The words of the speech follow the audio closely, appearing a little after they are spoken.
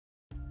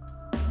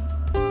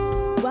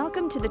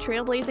Welcome to the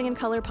Trailblazing in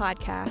Color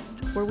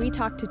podcast, where we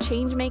talk to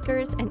change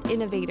makers and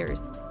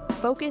innovators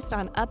focused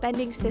on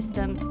upending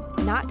systems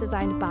not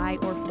designed by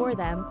or for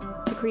them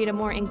to create a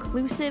more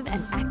inclusive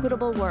and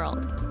equitable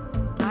world.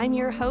 I'm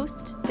your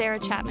host, Sarah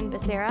Chapman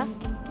Becerra.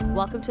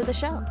 Welcome to the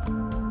show.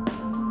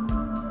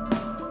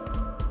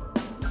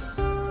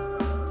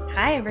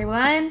 Hi,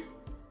 everyone.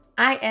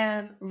 I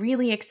am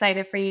really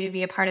excited for you to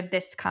be a part of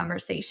this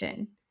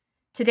conversation.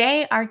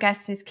 Today, our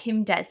guest is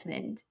Kim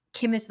Desmond.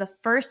 Kim is the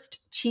first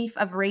Chief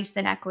of Race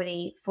and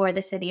Equity for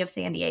the City of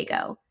San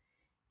Diego.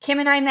 Kim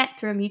and I met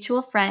through a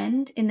mutual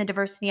friend in the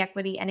diversity,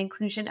 equity, and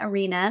inclusion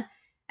arena,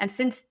 and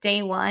since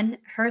day one,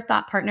 her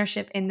thought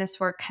partnership in this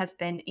work has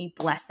been a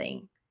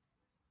blessing.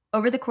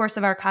 Over the course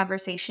of our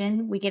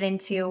conversation, we get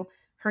into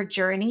her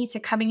journey to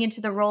coming into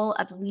the role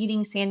of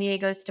leading San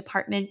Diego's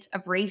Department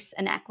of Race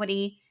and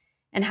Equity,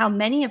 and how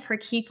many of her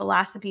key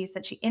philosophies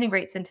that she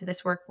integrates into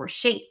this work were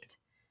shaped.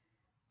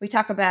 We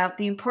talk about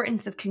the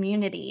importance of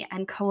community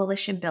and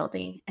coalition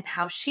building and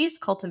how she's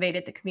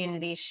cultivated the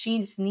community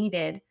she's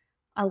needed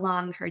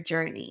along her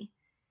journey.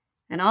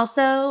 And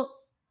also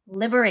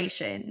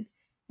liberation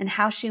and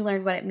how she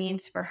learned what it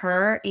means for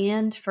her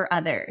and for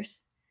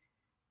others.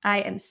 I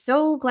am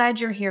so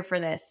glad you're here for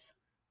this.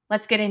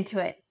 Let's get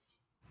into it.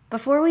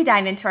 Before we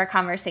dive into our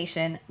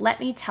conversation, let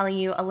me tell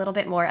you a little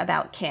bit more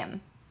about Kim.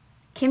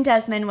 Kim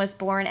Desmond was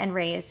born and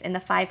raised in the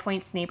Five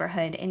Points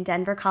neighborhood in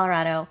Denver,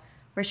 Colorado,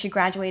 where she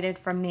graduated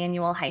from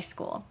Manual High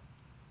School.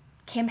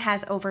 Kim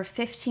has over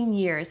 15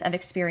 years of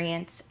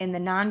experience in the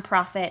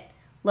nonprofit,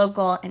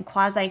 local, and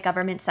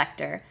quasi-government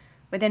sector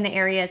within the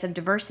areas of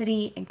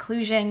diversity,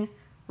 inclusion,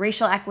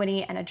 racial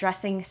equity, and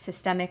addressing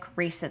systemic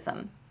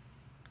racism.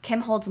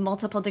 Kim holds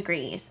multiple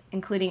degrees,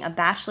 including a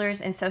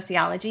bachelor's in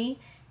sociology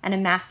and a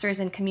master's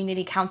in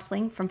community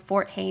counseling from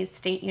Fort Hays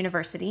State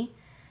University,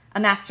 a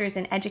master's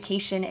in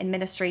education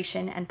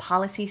administration and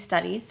policy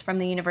studies from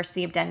the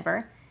University of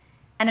Denver,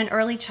 and an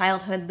early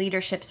childhood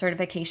leadership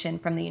certification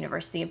from the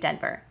University of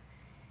Denver.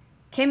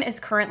 Kim is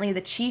currently the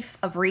Chief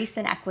of Race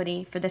and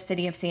Equity for the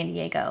City of San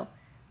Diego,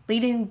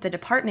 leading the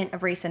Department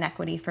of Race and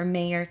Equity for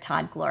Mayor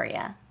Todd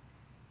Gloria.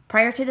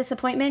 Prior to this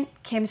appointment,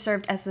 Kim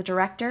served as the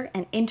Director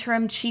and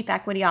Interim Chief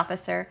Equity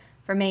Officer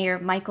for Mayor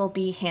Michael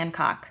B.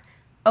 Hancock,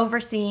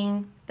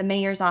 overseeing the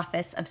Mayor's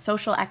Office of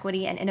Social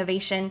Equity and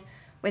Innovation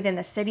within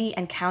the City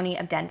and County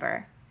of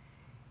Denver.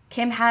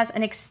 Kim has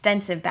an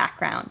extensive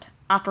background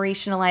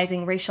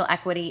operationalizing racial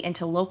equity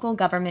into local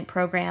government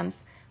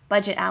programs,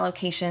 budget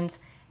allocations,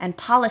 and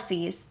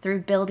policies through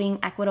building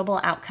equitable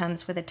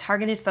outcomes with a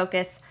targeted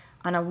focus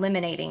on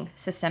eliminating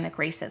systemic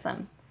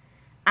racism.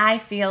 I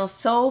feel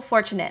so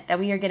fortunate that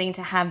we are getting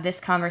to have this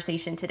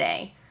conversation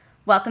today.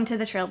 Welcome to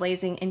the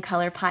Trailblazing in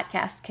Color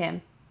podcast,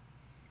 Kim.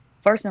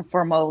 First and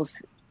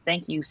foremost,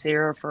 thank you,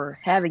 Sarah, for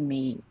having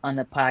me on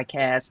the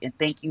podcast, and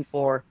thank you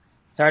for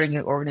starting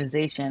your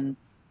organization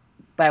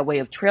by way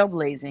of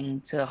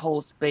trailblazing to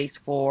hold space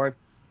for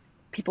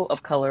people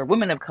of color,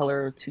 women of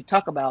color, to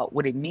talk about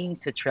what it means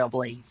to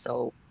trailblaze.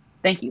 So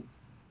thank you.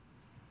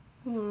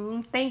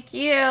 Thank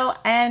you.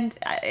 And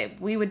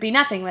we would be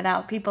nothing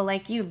without people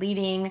like you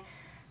leading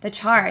the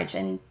charge.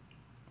 And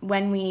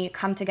when we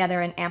come together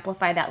and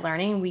amplify that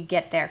learning, we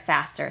get there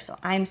faster. So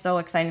I'm so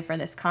excited for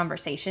this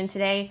conversation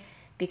today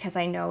because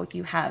I know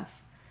you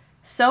have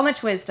so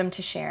much wisdom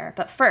to share.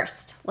 But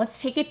first,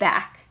 let's take it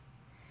back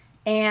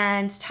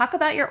and talk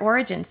about your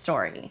origin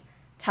story.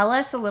 Tell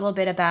us a little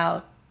bit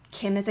about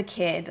Kim as a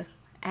kid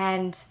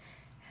and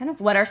kind of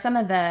what are some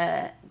of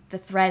the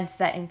threads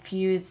that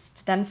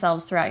infused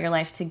themselves throughout your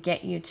life to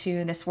get you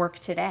to this work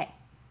today.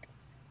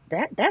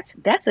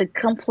 That's a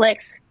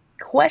complex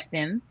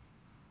question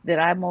that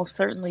I most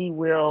certainly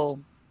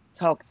will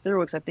talk through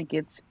because I think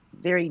it's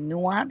very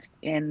nuanced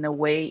in the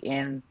way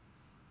and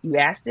you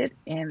asked it,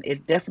 and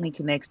it definitely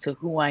connects to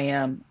who I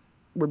am,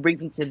 would bring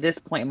me to this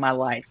point in my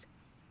life.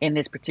 In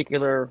this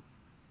particular,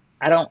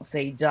 I don't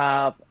say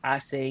job, I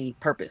say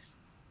purpose.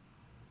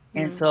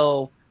 And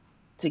so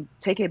to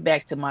take it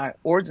back to my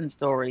origin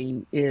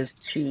story is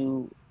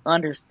to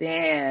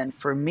understand,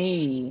 for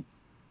me,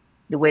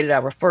 the way that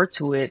I refer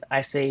to it,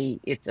 I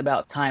say it's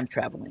about time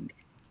traveling.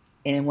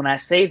 And when I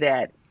say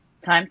that,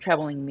 time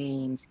traveling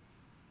means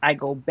I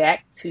go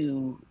back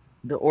to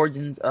the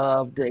origins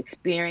of the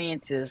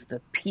experiences, the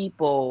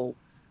people,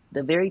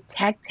 the very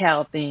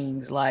tactile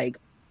things like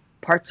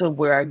parts of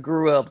where I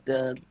grew up,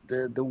 the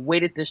way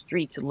that the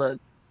streets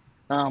looked,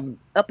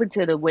 up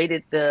into the way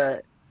that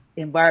the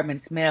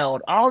environment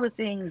smelled, all the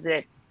things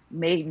that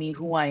made me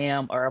who I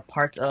am are a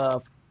part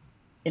of,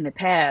 in the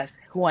past,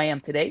 who I am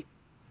today.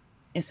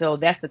 And so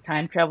that's the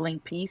time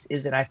traveling piece,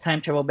 is that I time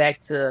travel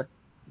back to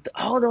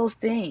all those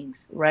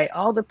things, right?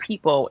 All the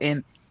people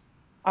and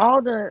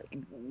all the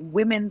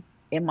women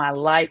in my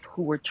life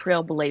who were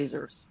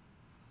trailblazers.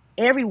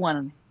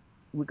 Everyone,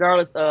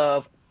 regardless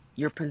of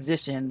your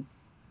position,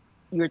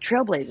 you're a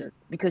trailblazer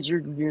because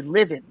you're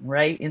living,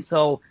 right? And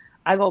so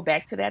I go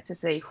back to that to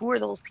say, who are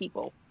those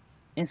people?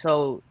 And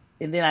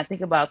then I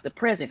think about the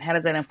present. How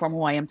does that inform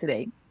who I am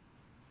today?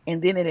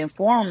 And then it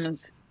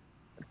informs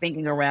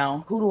thinking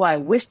around who do I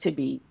wish to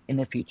be in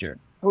the future?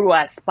 Who do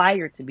I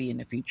aspire to be in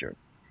the future?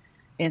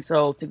 And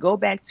so to go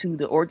back to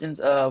the origins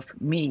of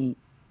me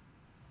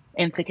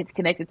and to get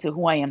connected to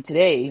who I am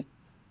today,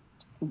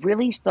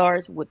 really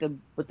starts with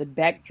the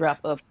backdrop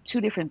of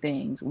two different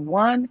things.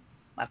 One,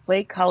 I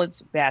played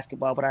college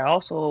basketball, but I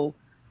also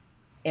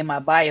in my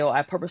bio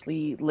I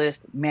purposely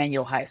list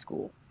Manual High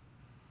School.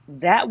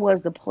 That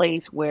was the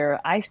place where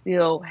I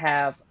still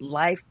have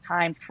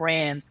lifetime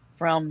friends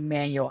from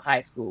Manual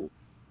High School.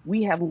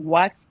 We have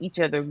watched each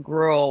other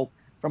grow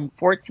from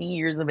 14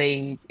 years of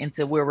age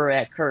into where we're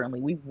at currently.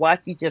 We've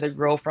watched each other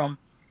grow from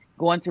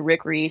going to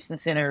recreation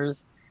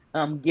centers,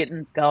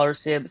 getting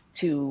scholarships,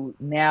 to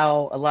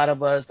now a lot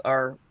of us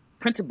are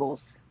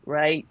principals,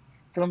 right?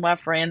 Some of my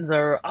friends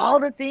are all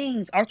the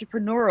things,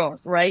 entrepreneurs,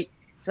 right?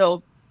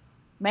 So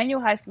Manual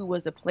High School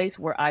was the place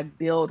where I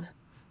built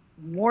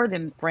more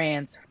than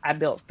friends, I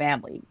built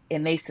family,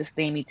 and they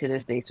sustain me to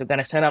this day. So,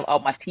 gotta shout out all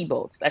my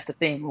T-boats. That's the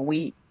thing. When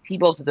we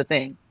T-boats is the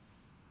thing.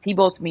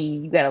 T-boats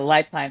mean you got a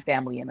lifetime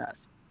family in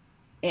us.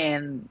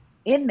 And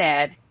in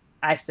that,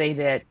 I say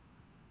that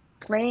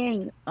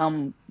playing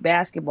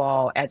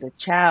basketball as a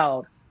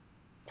child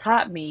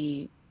taught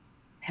me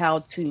how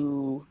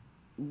to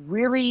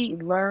really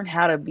learn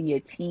how to be a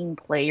team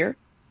player.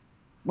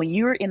 When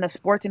you're in a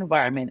sports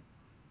environment,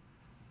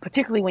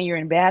 particularly when you're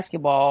in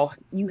basketball,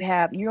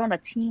 you're on a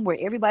team where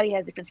everybody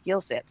has different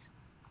skill sets.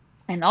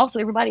 And also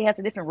everybody has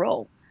a different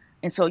role.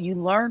 And so you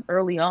learn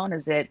early on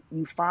is that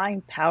you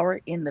find power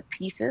in the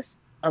pieces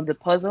of the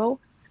puzzle,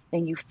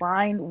 and you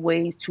find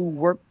ways to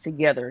work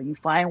together. You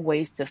find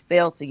ways to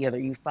fail together.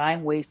 You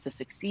find ways to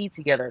succeed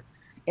together.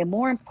 And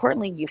more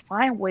importantly, you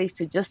find ways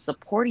to just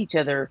support each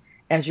other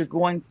as you're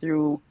going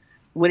through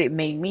what it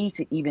may mean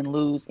to even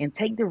lose, and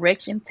take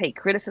direction, take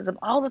criticism,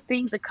 all the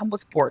things that come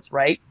with sports,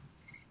 right?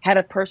 How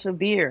to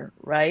persevere,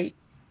 right?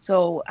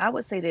 So I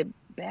would say that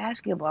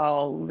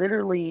basketball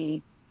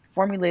literally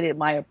formulated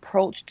my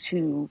approach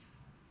to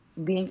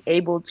being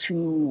able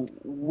to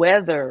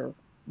weather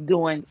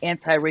doing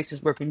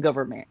anti-racist work in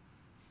government,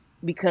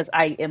 because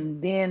I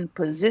am then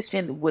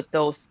positioned with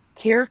those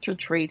character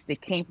traits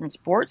that came from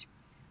sports.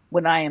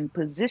 When I am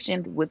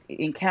positioned with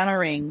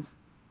encountering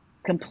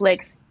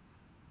complex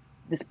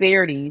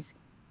disparities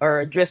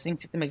or addressing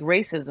systemic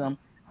racism,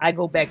 I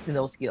go back to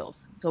those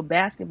skills. So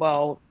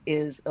basketball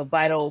is a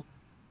vital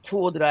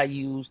tool that I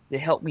use to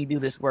help me do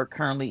this work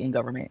currently in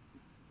government.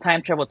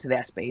 Time travel to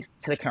that space,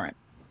 to the current.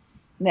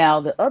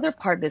 Now, the other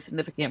part that's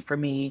significant for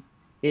me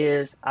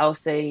is, I'll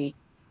say,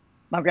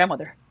 my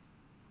grandmother.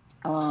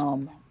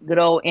 Good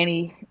old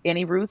Annie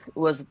Ruth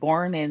was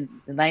born in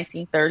the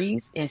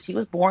 1930s, and she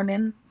was born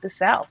in the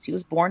South. She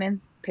was born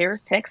in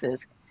Paris,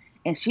 Texas,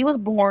 and she was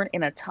born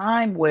in a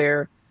time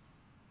where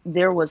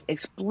there was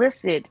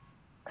explicit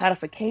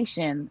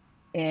codification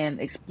and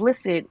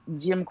explicit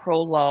Jim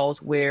Crow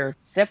laws where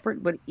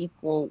separate but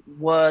equal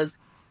was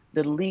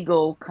the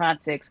legal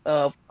context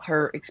of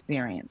her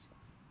experience.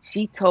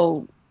 She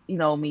told,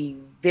 me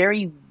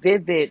very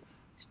vivid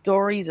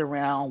stories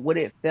around what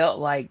it felt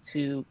like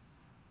to,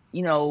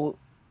 you know,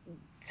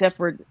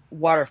 separate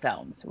water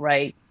fountains,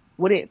 right?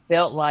 What it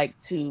felt like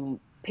to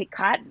pick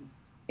cotton.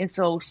 And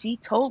so she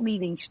told me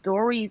these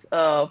stories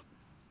of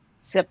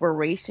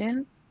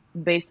separation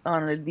based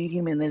on a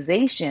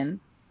dehumanization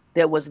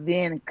that was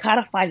then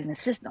codified in the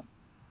system.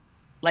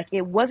 Like,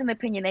 it wasn't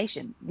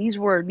opinionation. These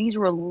were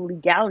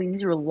legalities,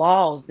 these were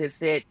laws that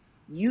said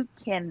you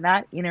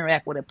cannot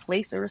interact with a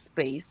place or a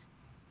space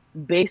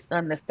based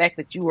on the fact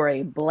that you are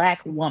a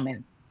black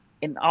woman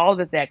and all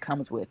that that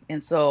comes with.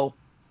 And so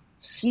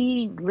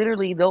she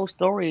literally, those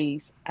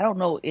stories, I don't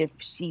know if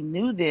she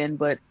knew then,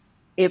 but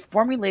it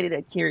formulated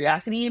a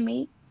curiosity in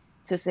me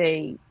to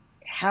say,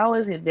 how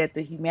is it that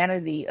the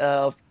humanity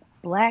of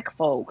black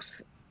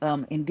folks,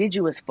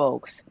 indigenous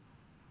folks,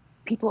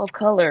 people of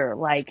color,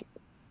 like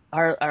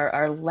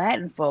our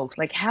Latin folks,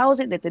 like how is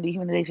it that the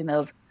dehumanization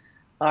of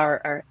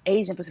our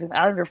Asian Pacific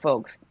Islander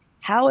folks,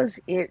 how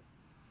is it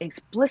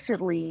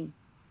explicitly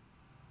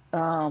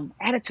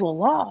added to a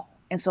law?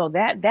 And so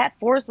that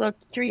forced a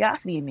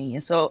curiosity in me.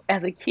 And so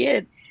as a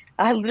kid,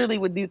 I literally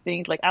would do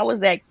things like, I was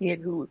that kid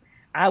who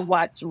I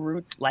watched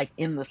Roots like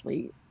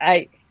endlessly.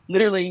 I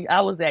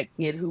was that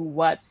kid who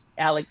watched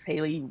Alex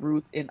Haley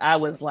Roots, and I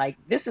was like,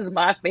 this is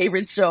my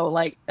favorite show.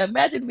 Like,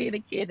 imagine being a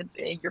kid and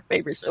saying your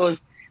favorite show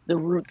is the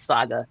Roots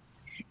saga.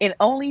 And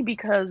only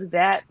because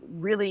that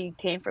really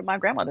came from my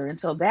grandmother. And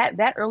so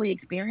that early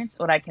experience,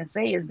 what I can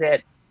say is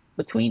that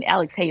between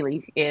Alex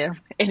Haley and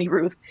Annie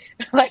Ruth,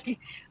 like,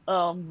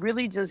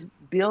 really just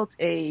built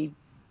a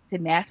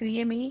tenacity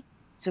in me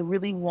to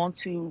really want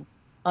to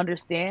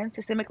understand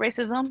systemic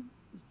racism,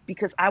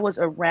 because I was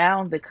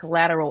around the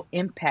collateral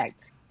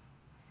impact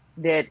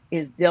that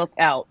is dealt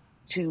out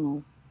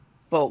to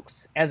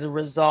folks as a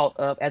result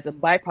of, as a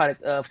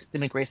byproduct of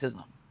systemic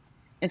racism.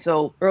 And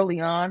so early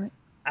on,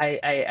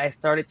 I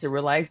started to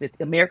realize that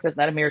America is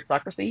not a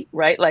meritocracy,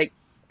 right? Like,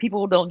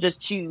 people don't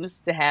just choose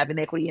to have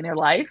inequity in their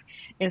life.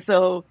 And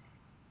so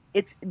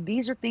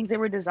these are things that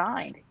were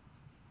designed,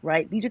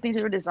 right? These are things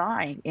that were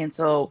designed. And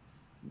so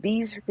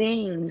these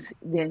things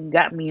then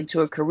got me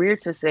into a career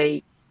to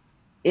say,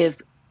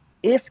 if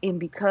if and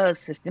because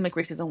systemic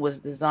racism was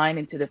designed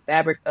into the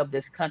fabric of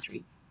this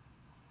country,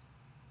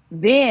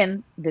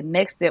 then the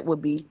next step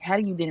would be, how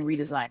do you then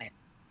redesign it?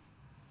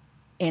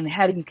 And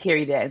how do you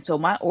carry that? And so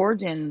my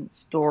origin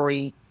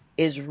story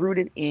is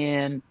rooted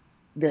in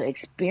the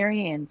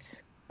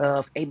experience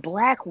of a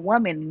Black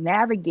woman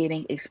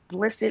navigating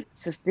explicit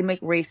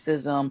systemic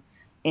racism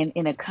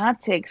in a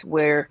context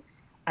where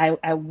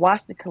I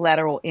watched the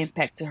collateral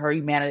impact to her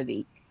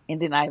humanity.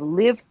 And then I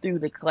lived through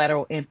the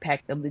collateral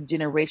impact of the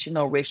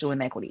generational racial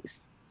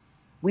inequities.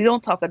 We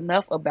don't talk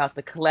enough about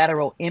the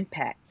collateral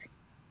impact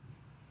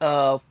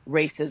of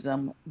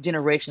racism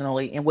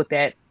generationally and what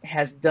that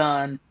has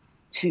done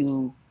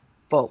to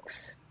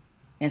folks.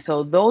 And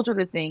so those are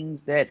the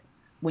things that,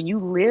 when you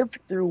live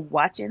through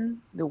watching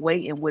the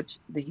way in which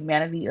the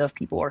humanity of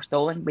people are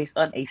stolen based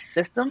on a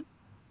system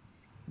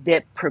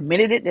that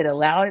permitted it, that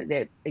allowed it,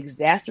 that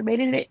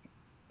exacerbated it,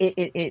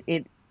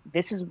 it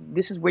this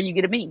is where you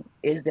get a me,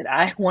 is that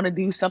I want to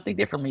do something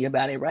differently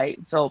about it, right?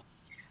 So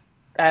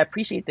I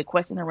appreciate the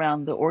question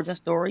around the origin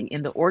story,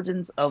 and the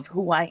origins of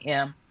who I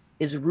am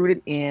is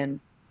rooted in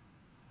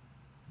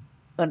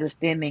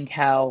understanding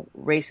how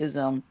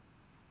racism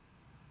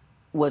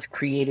was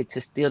created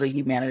to steal the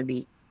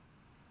humanity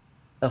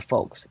of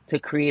folks, to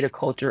create a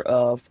culture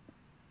of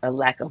a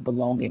lack of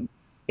belonging.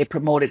 It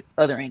promoted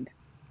othering.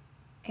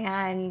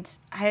 And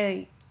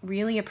I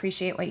really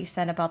appreciate what you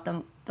said about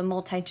the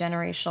multi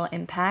generational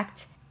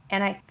impact.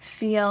 And I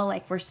feel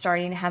like we're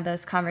starting to have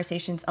those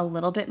conversations a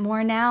little bit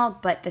more now,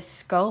 but the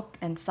scope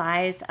and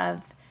size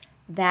of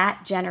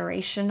that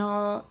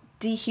generational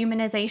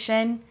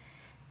dehumanization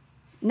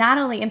not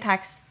only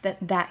impacts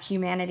that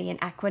humanity and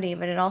equity,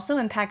 but it also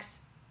impacts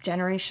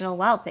generational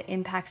wealth. It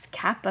impacts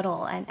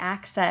capital and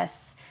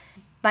access.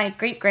 My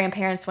great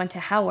grandparents went to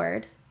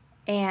Howard,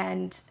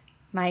 and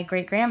my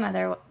great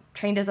grandmother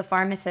trained as a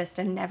pharmacist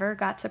and never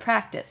got to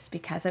practice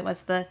because it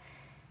was the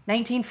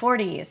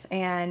 1940s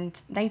and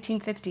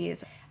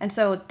 1950s. And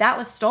so that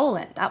was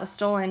stolen. That was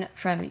stolen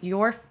from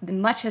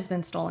much has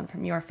been stolen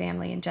from your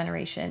family and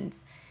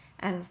generations.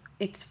 And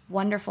it's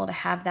wonderful to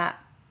have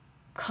that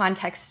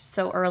context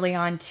so early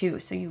on too.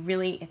 So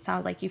it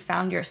sounds like you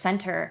found your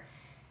center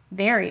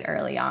very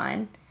early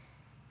on.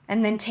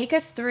 And then take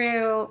us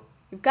through,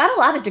 you've got a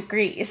lot of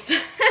degrees.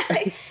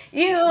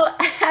 You're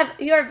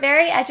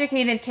very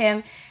educated,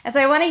 Kim. And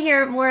so I want to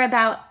hear more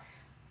about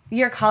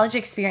your college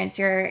experience,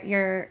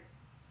 your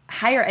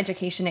higher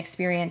education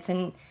experience,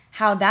 and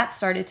how that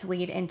started to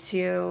lead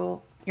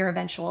into your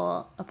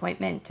eventual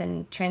appointment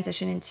and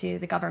transition into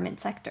the government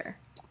sector.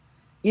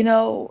 You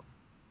know,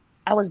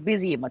 I was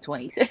busy in my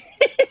 20s.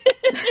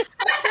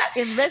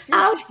 And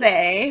I'll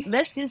say.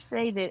 let's just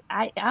say that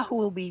I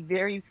will be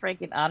very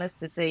frank and honest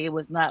to say it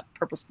was not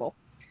purposeful.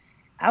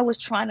 I was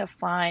trying to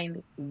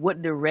find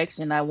what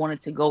direction I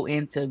wanted to go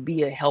in to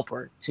be a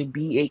helper, to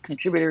be a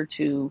contributor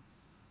to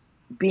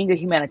being a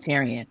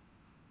humanitarian.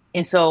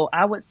 And so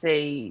I would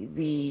say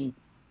the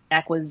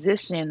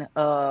acquisition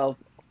of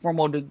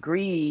formal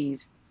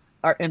degrees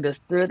are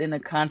understood in the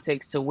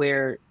context to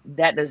where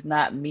that does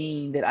not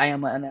mean that I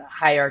am in a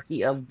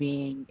hierarchy of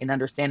being and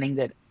understanding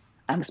that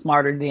I'm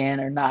smarter than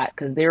or not.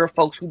 Because there are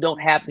folks who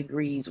don't have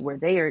degrees where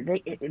they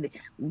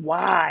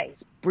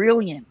wise,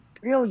 brilliant,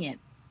 brilliant.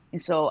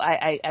 And so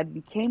I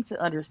became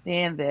to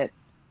understand that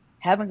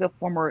having a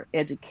formal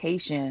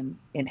education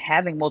and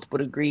having multiple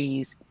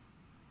degrees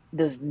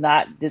does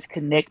not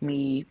disconnect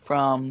me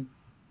from,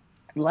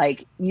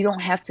 like, you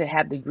don't have to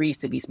have degrees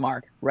to be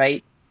smart,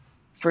 right?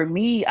 For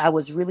me, I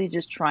was really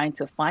just trying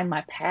to find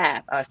my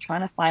path. I was trying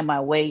to find my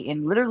way.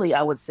 And literally,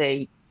 I would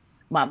say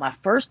my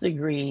first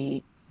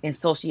degree in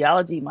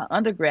sociology, my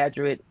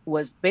undergraduate,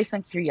 was based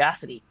on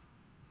curiosity.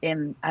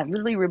 And I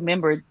literally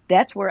remember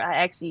that's where I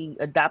actually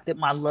adopted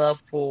my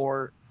love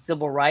for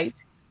civil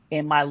rights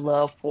and my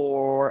love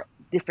for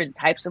different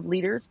types of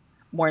leaders,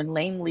 more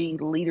namely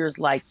leaders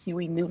like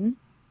Huey Newton.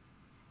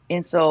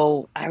 And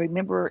so I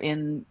remember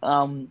in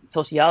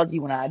sociology,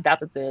 when I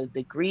adopted the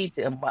degree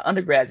to my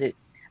undergraduate,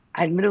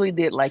 I literally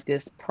did like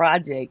this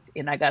project,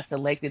 and I got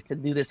selected to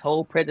do this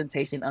whole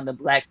presentation on the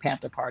Black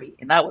Panther Party.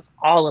 And I was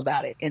all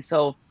about it. And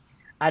so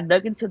I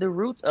dug into the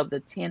roots of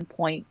the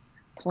 10-point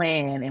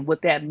plan and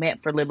what that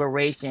meant for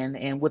liberation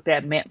and what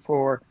that meant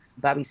for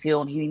Bobby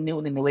Seale and Huey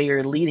Newton and the way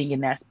you're leading in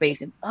that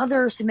space, and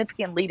other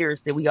significant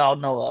leaders that we all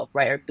know of,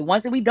 right? Or the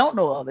ones that we don't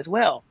know of as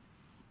well.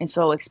 And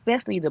so,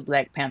 especially the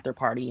Black Panther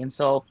Party. And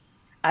so,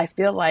 I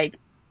feel like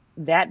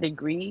that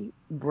degree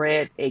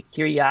bred a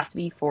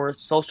curiosity for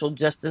social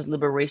justice,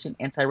 liberation,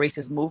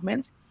 anti-racist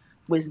movements,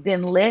 which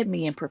then led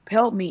me and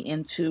propelled me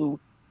into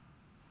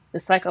the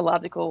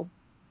psychological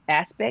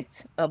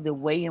aspect of the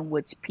way in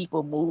which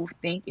people move,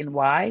 think, and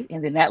why.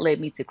 And then that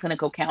led me to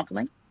clinical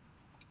counseling,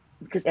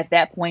 because at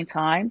that point in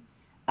time,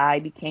 I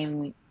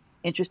became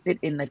interested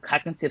in the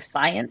cognitive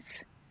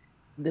science,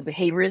 the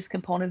behaviorist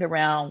component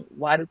around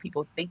why do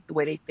people think the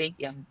way they think,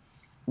 and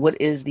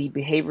what is the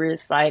behaviorist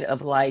side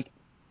of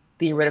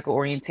theoretical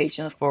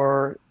orientation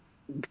for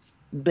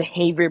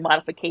behavior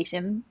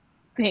modification.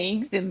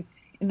 things. And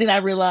then I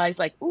realized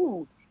like,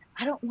 ooh,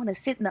 I don't want to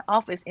sit in the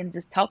office and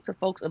just talk to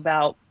folks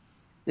about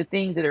the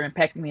things that are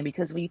impacting me.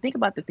 Because when you think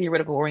about the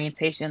theoretical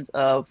orientations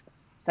of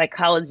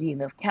psychology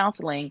and of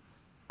counseling,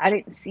 I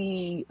didn't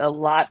see a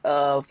lot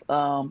of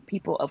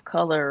people of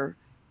color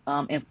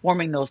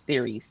informing those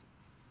theories.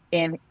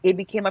 And it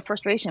became a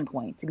frustration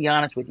point, to be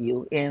honest with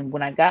you. And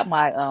when I got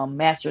my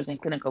master's in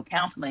clinical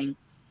counseling,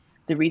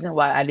 the reason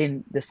why I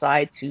didn't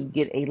decide to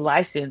get a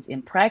license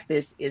in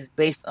practice is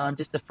based on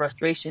just the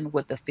frustration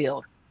with the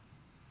field.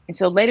 And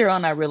so later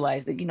on, I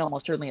realized that,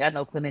 most certainly I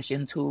know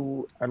clinicians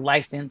who are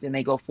licensed and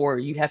they go forward.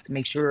 You have to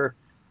make sure,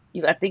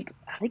 I think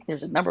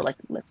there's a number like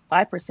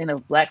 5%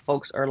 of Black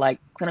folks are like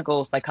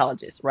clinical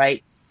psychologists,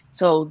 right?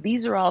 So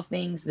these are all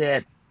things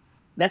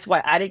that's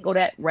why I didn't go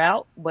that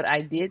route, but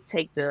I did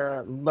take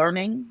the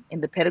learning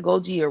and the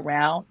pedagogy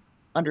around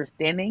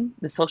understanding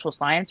the social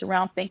science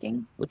around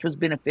thinking, which was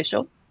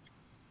beneficial.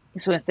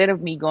 So instead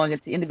of me going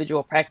into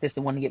individual practice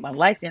and wanting to get my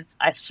license,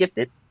 I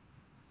shifted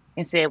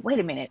and said, wait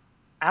a minute,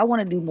 I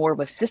want to do more of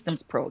a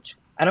systems approach.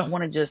 I don't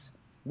want to just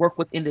work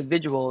with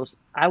individuals.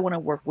 I want to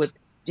work with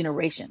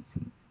generations.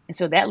 And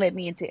so that led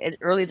me into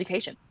early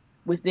education,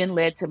 which then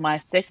led to my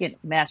second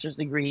master's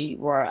degree,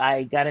 where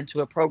I got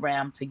into a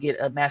program to get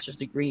a master's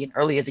degree in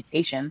early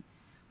education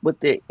with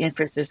the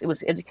emphasis, it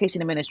was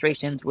education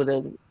administrations with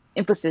an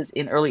emphasis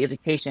in early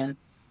education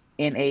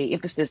and a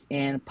emphasis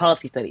in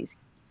policy studies.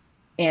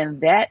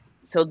 And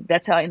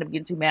that's how I ended up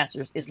getting two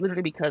masters. It's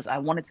literally because I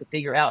wanted to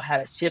figure out how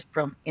to shift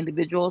from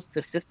individuals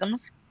to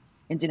systems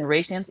and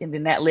generations. And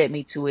then that led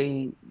me to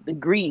a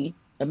degree,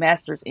 a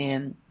master's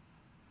in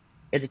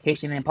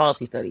education and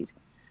policy studies.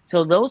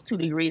 So those two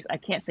degrees, I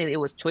can't say that it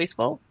was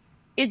choiceful.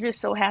 It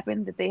just so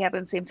happened that they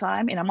happened at the same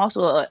time. And I'm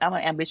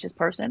an ambitious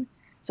person.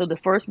 So the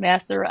first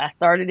master, I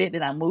started it,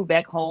 then I moved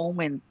back home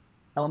and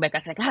I went back. I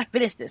said, I gotta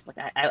finish this. Like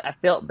I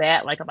felt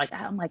bad.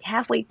 I'm like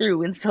halfway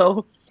through. And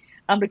so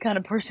I'm the kind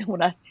of person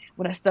when I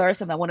start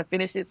something, I want to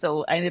finish it.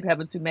 So I ended up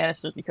having two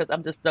masters because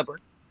I'm just stubborn.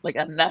 Like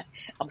I'm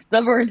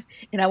stubborn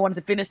and I wanted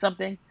to finish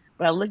something.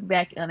 But I look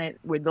back on it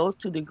with those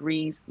two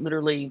degrees,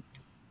 literally,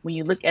 when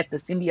you look at the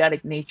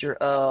symbiotic nature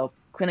of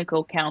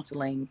clinical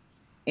counseling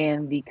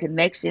and the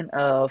connection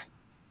of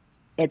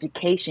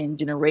education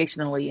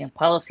generationally and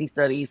policy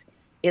studies,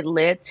 it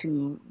led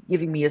to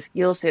giving me a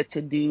skill set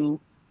to do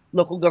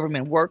local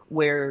government work,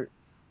 where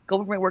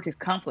government work is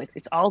complex.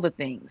 It's all the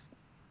things.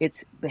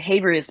 It's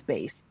behaviorist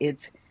based,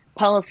 it's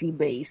policy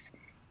based,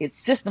 it's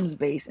systems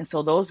based. And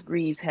so those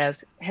degrees have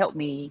helped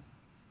me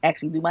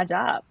actually do my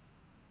job,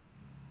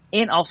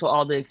 and also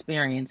all the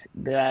experience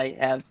that I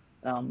have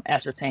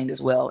ascertained as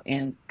well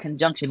in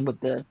conjunction with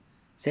the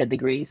said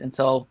degrees. And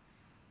so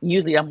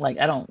usually I'm like,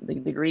 I don't, the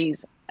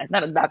degrees, it's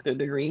not a doctorate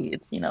degree.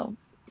 It's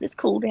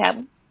cool to have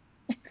them.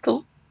 It's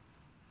cool.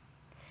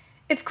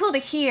 It's cool to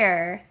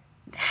hear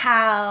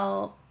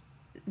how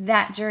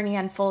that journey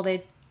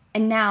unfolded.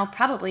 And now,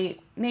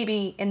 probably,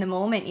 maybe in the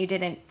moment, you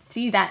didn't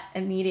see that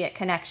immediate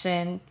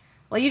connection.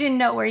 Well, you didn't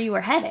know where you were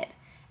headed.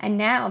 And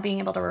now, being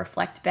able to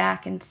reflect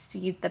back and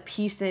see the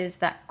pieces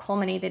that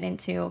culminated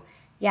into,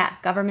 yeah,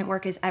 government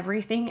work is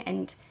everything.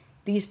 And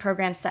these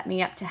programs set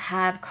me up to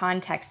have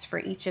context for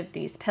each of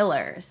these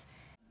pillars.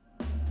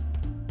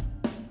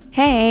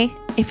 Hey,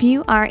 if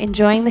you are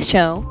enjoying the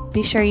show,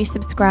 be sure you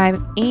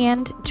subscribe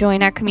and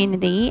join our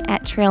community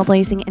at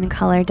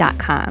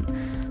trailblazingincolor.com,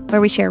 where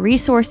we share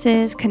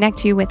resources,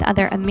 connect you with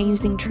other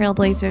amazing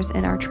trailblazers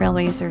in our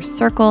Trailblazers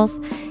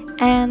circles,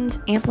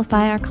 and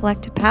amplify our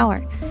collective power.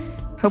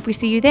 Hope we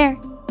see you there.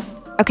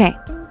 Okay,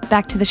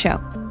 back to the show.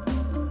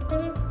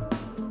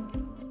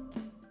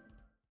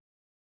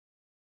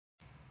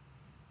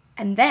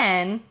 And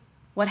then,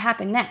 what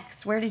happened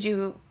next? Where did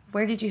you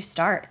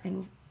start,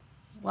 and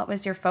what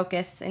was your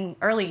focus in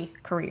early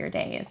career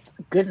days?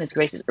 Goodness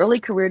gracious. Early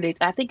career dates.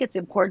 I think it's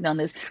important on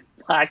this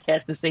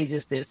podcast to say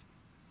just this.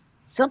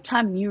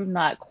 Sometimes you're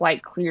not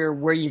quite clear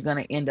where you're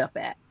going to end up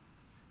at.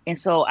 And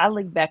so I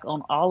look back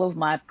on all of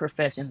my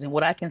professions, and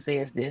what I can say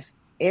is this: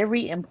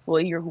 every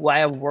employer who I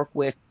have worked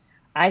with,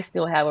 I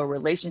still have a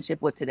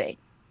relationship with today.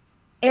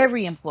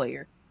 Every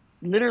employer.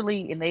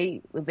 Literally, and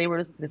they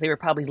were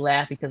probably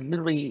laugh, because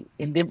literally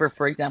in Denver,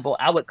 for example,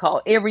 I would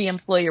call every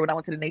employer when I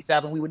went to the next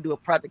job and we would do a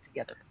project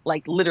together.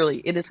 Like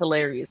literally, it is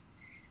hilarious.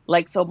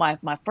 Like, so my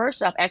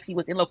first job actually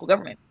was in local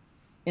government.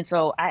 And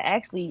so I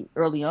actually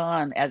early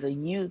on as a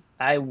youth,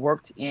 I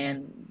worked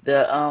in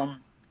the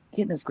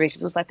goodness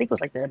gracious, I think it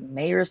was like the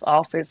mayor's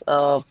office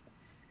of,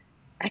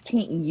 I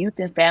can't, youth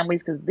and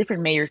families, because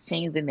different mayors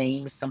change the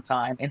names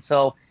sometime. And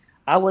so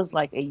I was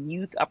like a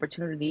youth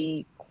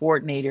opportunity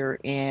coordinator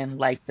in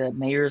like the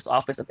mayor's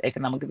office of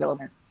economic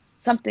development,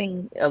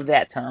 something of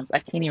that terms. I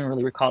can't even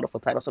really recall the full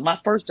title. So my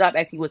first job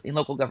actually was in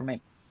local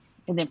government.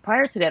 And then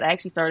prior to that, I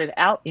actually started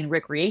out in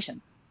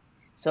recreation.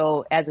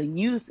 So as a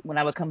youth, when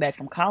I would come back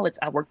from college,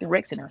 I worked in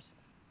rec centers.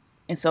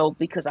 And so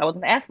because I was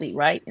an athlete,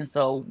 right? And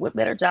so what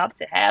better job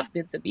to have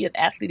than to be an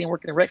athlete and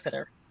work in a rec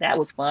center? That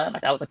was fun.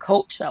 Like, I was a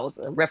coach, I was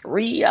a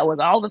referee, I was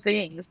all the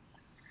things.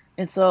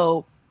 And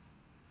so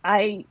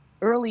I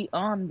early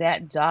on,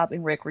 that job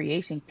in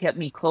recreation kept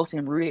me close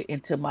and rooted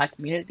into my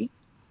community,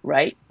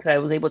 right? Because I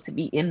was able to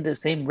be in the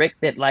same rec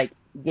that like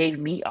gave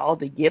me all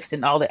the gifts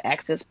and all the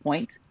access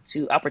points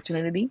to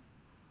opportunity.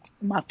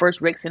 My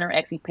first rec center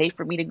actually paid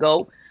for me to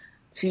go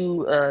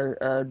to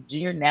a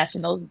junior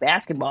nationals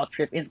basketball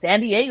trip in San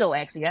Diego.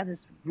 Actually, I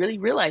just really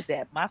realized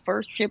that my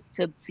first trip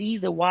to see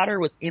the water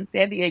was in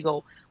San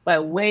Diego by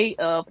way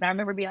of, and I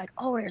remember being like,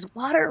 "Oh, there's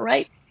water,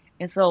 right?"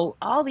 And so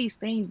all these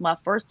things, my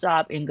first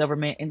job in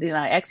government, and then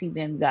I actually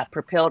then got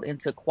propelled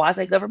into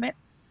quasi government.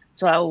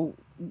 So,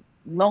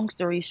 long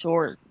story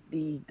short,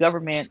 the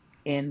government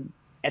in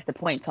at the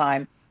point in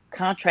time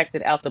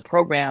contracted out the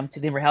program to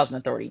Denver Housing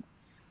Authority.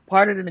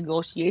 Part of the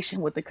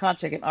negotiation with the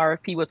contract and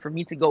RFP was for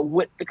me to go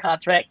with the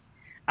contract.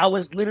 I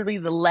was literally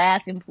the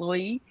last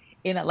employee,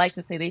 and I like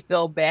to say they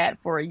felt bad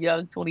for a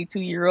young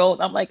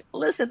 22-year-old. I'm like,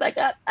 listen, I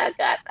got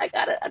it.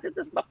 I did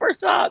this is my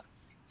first job.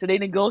 So they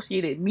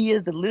negotiated me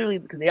as the literally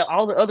because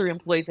all the other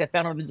employees had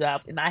found on the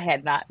job, and I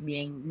had not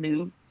being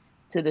new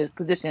to the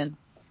position.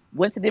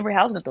 Went to Denver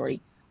Housing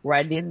Authority, where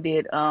I then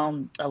did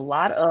a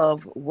lot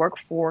of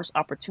workforce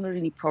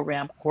opportunity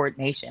program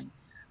coordination,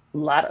 a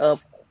lot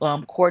of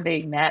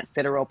coordinating that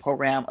federal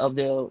program of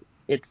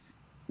it's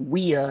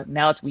WIA,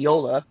 now it's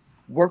WIOLA,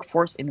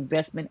 Workforce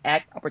Investment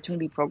Act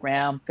Opportunity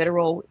Program,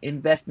 federal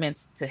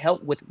investments to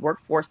help with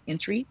workforce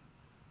entry.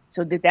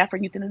 So did that for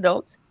youth and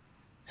adults.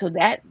 So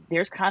that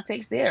there's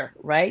context there,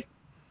 right?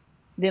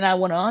 Then I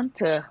went on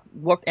to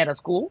work at a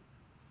school,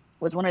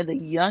 was one of the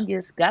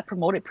youngest, got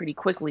promoted pretty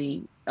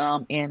quickly,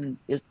 and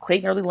is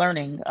Clayton Early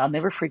Learning. I'll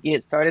never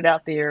forget, started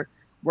out there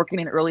working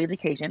in early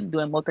education,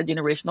 doing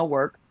multi-generational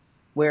work,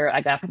 where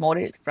I got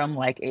promoted from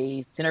like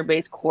a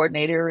center-based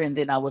coordinator, and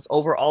then I was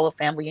over all of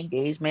family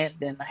engagement.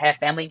 Then I had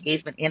family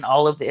engagement in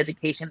all of the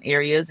education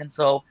areas. And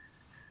so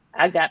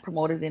I got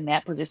promoted in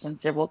that position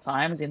several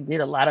times and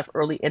did a lot of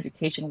early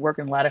education work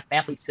and a lot of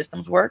family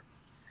systems work,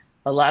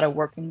 a lot of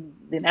working.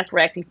 Then that's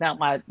where I actually found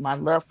my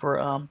love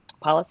for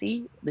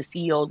policy. The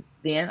CEO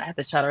then, I have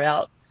to shout her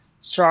out,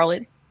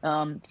 Charlotte.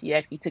 She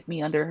actually took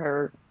me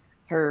under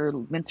her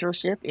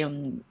mentorship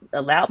and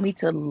allowed me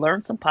to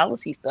learn some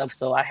policy stuff.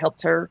 So I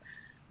helped her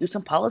do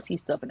some policy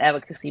stuff and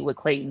advocacy with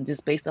Clayton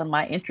just based on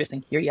my interest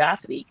and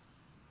curiosity.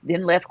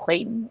 Then left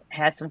Clayton,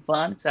 had some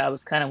fun. So I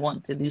was kind of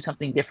wanting to do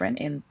something different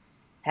and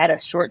had a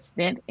short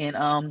stint in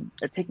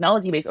a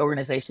technology based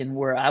organization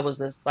where I was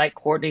the site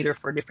coordinator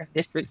for different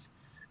districts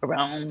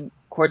around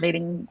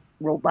coordinating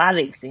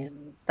robotics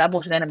and stop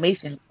motion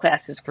animation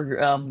classes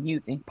for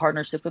youth in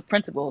partnership with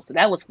principals. So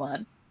that was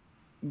fun.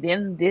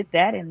 Then did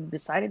that and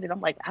decided that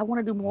I'm like, I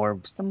want to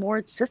do some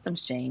more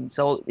systems change.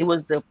 So it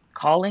was the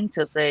calling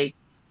to say,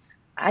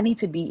 I need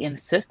to be in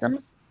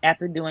systems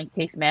after doing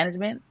case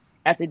management,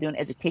 after doing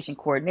education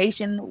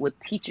coordination with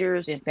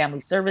teachers and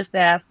family service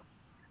staff.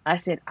 I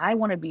said, I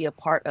want to be a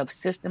part of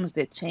systems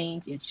that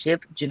change and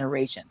shift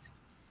generations.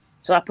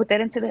 So I put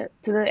that into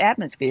the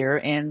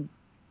atmosphere, and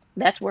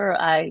that's where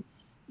I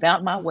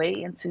found my way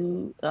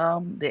into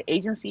the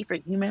Agency for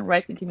Human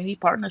Rights and Community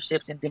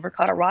Partnerships in Denver,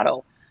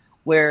 Colorado,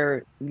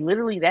 where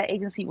literally that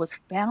agency was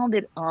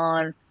founded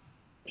on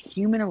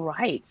human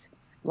rights.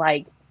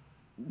 Like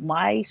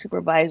my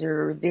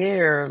supervisor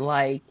there,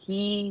 like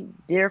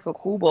Derek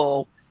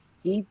Okubo,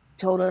 he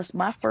told us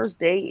my first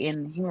day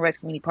in human rights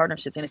community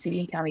partnerships in the city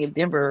and county of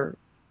Denver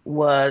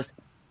was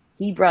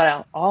he brought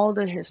out all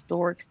the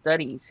historic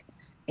studies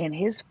and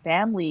his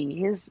family,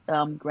 his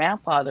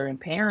grandfather and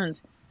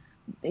parents,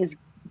 his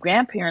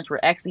grandparents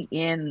were actually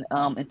in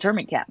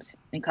internment camps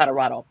in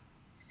Colorado.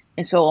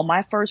 And so on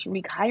my first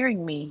week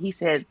hiring me, he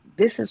said,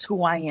 "This is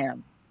who I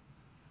am.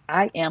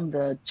 I am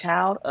the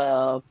child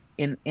of,"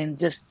 and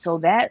just so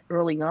that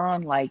early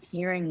on, like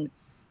hearing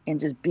and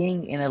just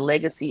being in a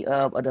legacy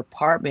of a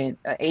department,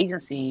 an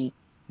agency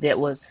that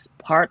was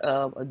part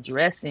of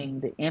addressing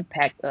the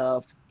impact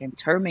of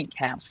internment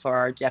camps for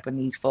our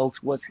Japanese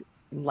folks was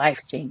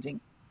life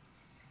changing.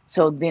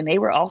 So then they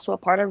were also a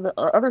part of the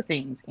other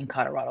things in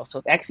Colorado.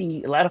 So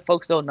actually, a lot of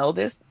folks don't know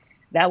this.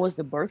 That was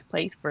the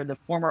birthplace for the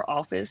former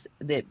office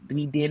that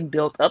we then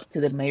built up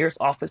to the mayor's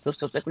office of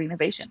social equity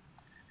innovation.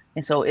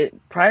 And so it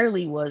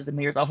priorly was the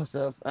mayor's office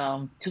of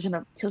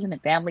children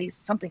and families,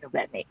 something of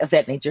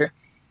that nature.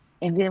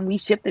 And then we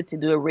shifted to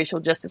do a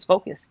racial justice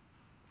focus.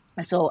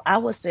 And so I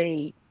would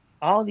say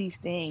all these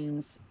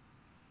things.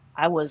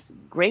 I was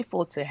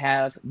grateful to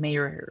have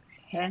Mayor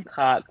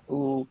Hancock,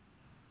 who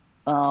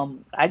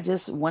I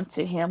just went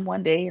to him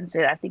one day and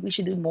said, I think we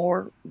should do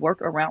more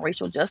work around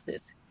racial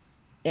justice.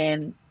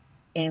 And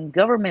in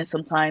government,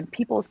 sometimes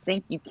people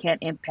think you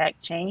can't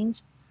impact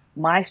change.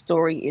 My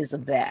story is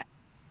of that.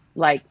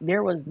 Like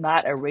there was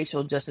not a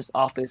racial justice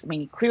office. I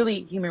mean,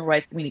 clearly human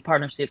rights community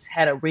partnerships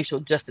had a racial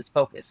justice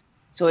focus.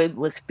 So it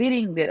was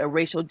fitting that a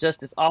racial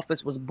justice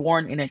office was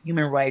born in a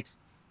human rights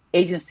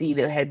agency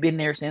that had been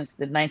there since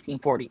the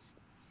 1940s.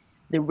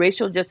 The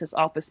racial justice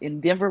office in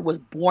Denver was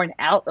born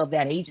out of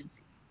that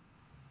agency.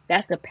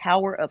 That's the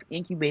power of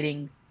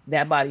incubating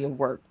that body of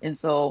work. And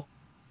so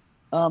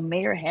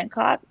Mayor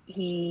Hancock,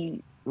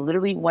 he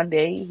literally one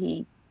day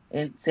he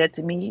and said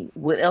to me,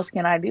 "What else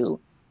can I do?"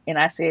 And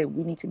I said,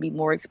 "We need to be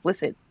more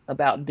explicit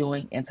about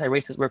doing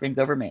anti-racist work in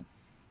government."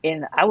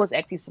 And I was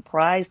actually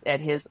surprised at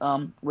his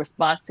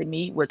response to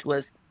me, which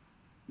was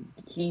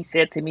he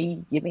said to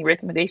me, "Give me a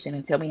recommendation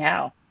and tell me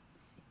how."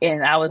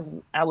 And I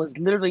was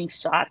literally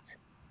shocked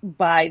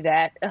by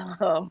that.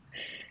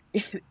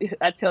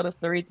 I tell the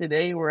story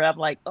today where I'm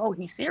like, "Oh,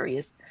 he's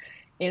serious."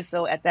 And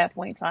so at that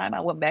point in time, I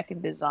went back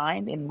and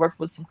designed and worked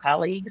with some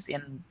colleagues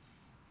and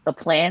a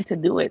plan to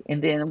do it.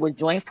 And then we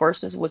joined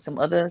forces with some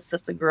other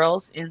sister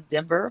girls in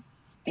Denver,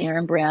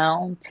 Aaron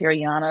Brown,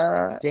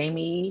 Terriana,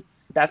 Jamie,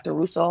 Dr.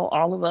 Russo,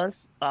 all of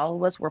us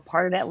were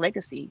part of that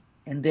legacy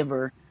in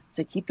Denver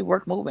to keep the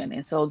work moving.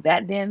 And so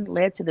that then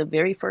led to the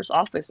very first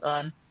office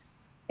on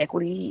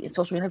equity and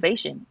social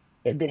innovation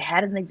that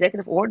had an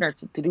executive order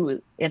to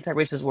do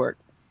anti-racist work.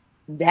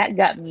 That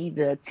got me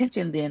the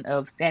attention then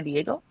of San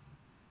Diego.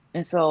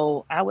 And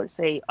so I would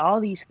say all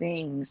these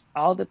things,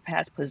 all the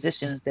past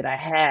positions that I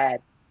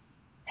had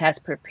has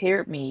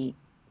prepared me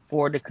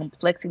for the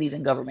complexities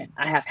in government.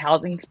 I have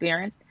housing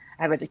experience,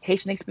 I have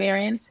education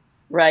experience,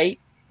 right?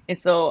 And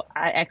so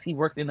I actually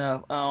worked in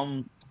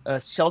a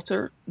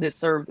shelter that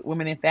served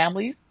women and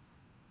families.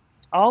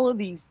 All of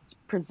these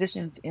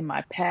positions in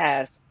my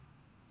past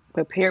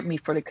prepared me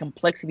for the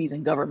complexities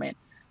in government.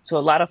 So a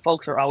lot of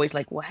folks are always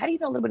like, "Well, how do you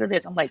know a little bit of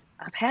this?" I'm like,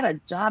 I've had a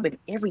job in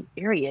every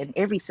area, in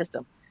every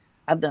system.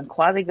 I've done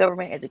quasi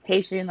government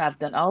education, I've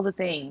done all the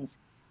things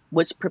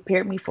which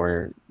prepared me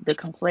for the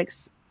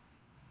complex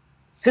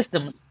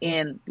systems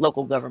in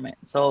local government.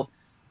 So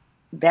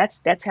that's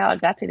how I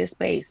got to this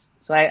space.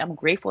 So I'm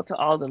grateful to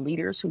all the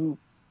leaders who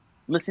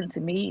listened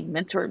to me,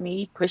 mentored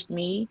me, pushed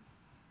me.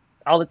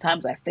 All the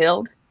times I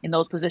failed in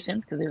those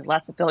positions because there's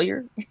lots of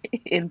failure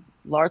in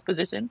large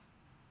positions.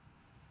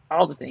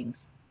 All the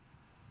things.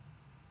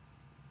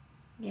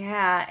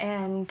 Yeah,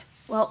 and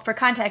well, for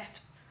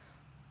context,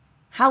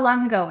 how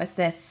long ago was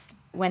this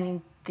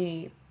when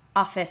the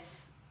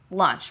office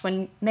launched?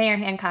 When Mayor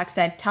Hancock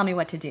said, "Tell me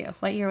what to do."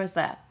 What year was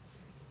that?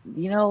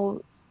 You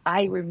know,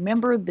 I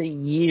remember the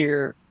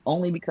year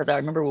only because I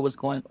remember what was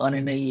going on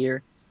in the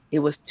year. It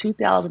was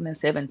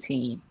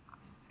 2017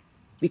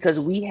 because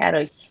we had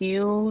a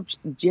huge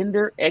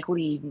gender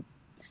equity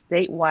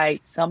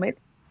statewide summit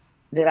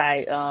that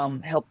I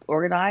helped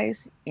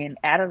organize. And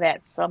out of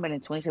that summit in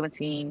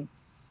 2017,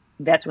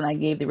 that's when I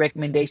gave the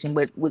recommendation.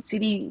 But with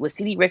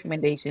city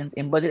recommendations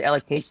and budget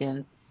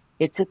allocations,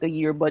 it took a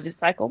year budget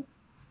cycle.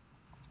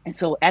 And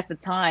so at the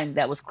time,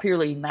 that was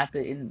clearly not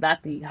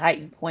the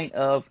heightened point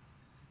of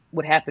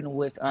what happened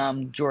with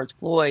George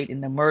Floyd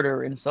and the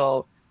murder. And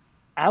so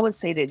I would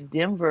say that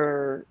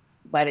Denver,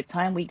 by the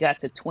time we got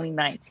to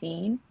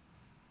 2019,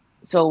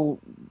 so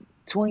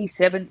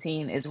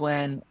 2017 is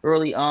when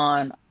early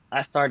on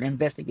I started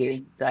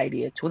investigating the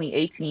idea.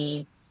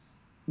 2018,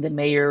 the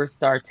mayor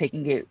started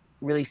taking it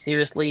really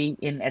seriously.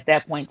 And at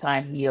that point in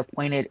time, he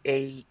appointed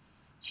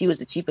she was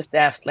the chief of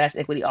staff slash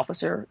equity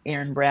officer,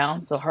 Erin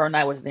Brown. So her and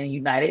I was then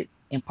united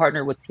and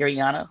partnered with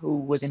Terriana, who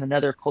was in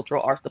another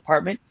cultural arts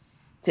department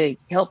to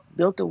help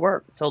build the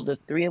work. So the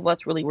three of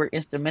us really were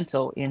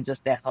instrumental in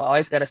just that. I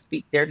always got to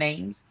speak their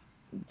names.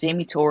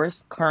 Jamie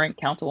Torres, current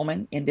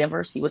councilwoman in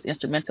Denver, she was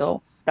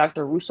instrumental.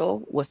 Dr.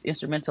 Russo was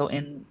instrumental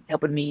in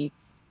helping me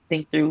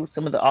think through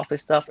some of the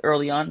office stuff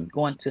early on,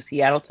 going to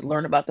Seattle to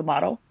learn about the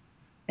model.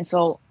 And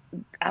so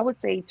I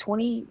would say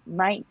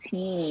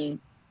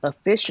 2019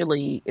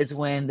 officially is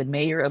when the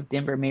mayor of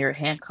Denver, Mayor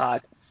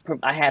Hancock,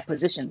 I had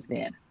positions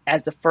then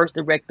as the first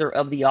director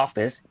of the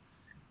office.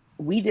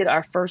 We did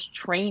our first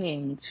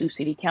training to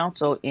city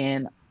council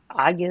in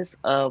August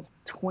of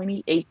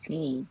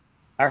 2018,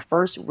 our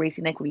first race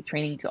and equity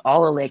training to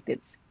all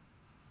electeds.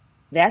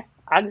 That's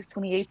August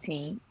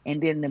 2018.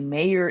 And then the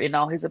mayor and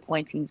all his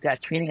appointees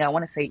got training, I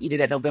want to say either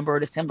that November or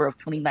December of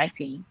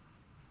 2019.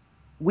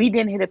 We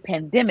then hit a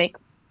pandemic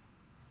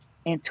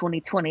in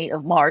 2020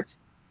 of March.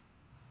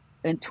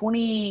 In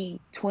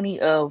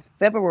 2020 of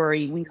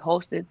February, we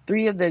hosted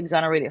 3 of the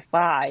exonerated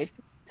 5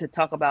 to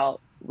talk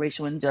about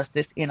racial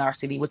injustice in our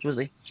city, which was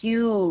a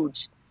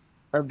huge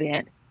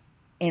event.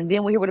 And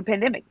then we're hit with a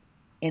pandemic.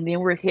 And then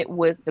we're hit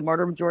with the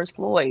murder of George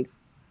Floyd.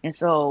 And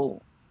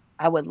so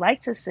I would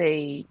like to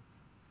say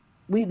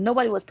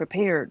nobody was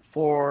prepared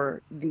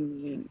for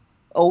the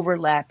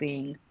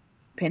overlapping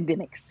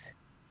pandemics,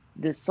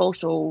 the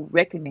social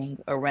reckoning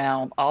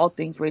around all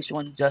things racial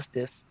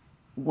injustice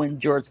when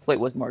George Floyd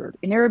was murdered.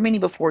 And there were many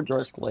before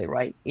George Floyd,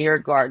 right?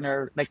 Eric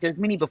Gardner, like there's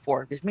many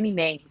before. There's many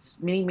names,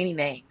 many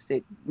names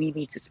that we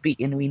need to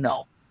speak and we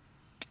know.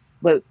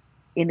 But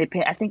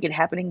I think it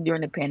happening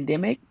during the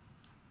pandemic,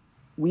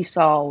 we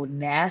saw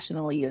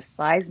nationally a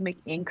seismic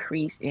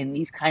increase in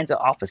these kinds of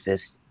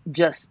offices.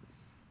 Just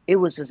it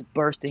was just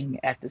bursting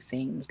at the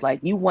seams. Like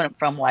you went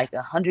from like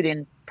 100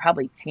 and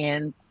probably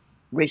 10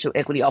 racial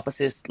equity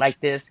offices like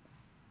this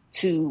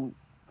to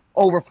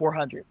over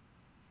 400,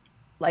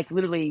 like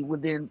literally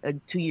within a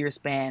 2-year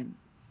span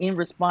in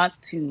response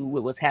to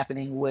what was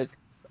happening with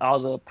all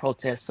the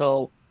protests.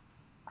 So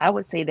I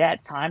would say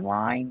that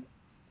timeline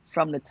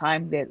from the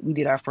time that we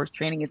did our first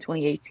training in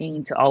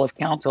 2018 to all of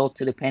council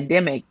to the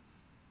pandemic,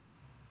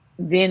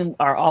 then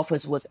our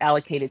office was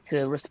allocated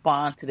to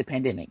respond to the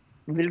pandemic.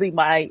 Literally,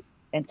 my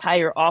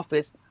entire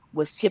office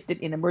was shifted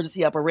in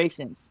emergency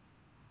operations.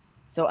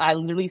 So I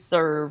literally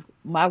served,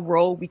 my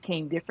role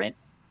became different.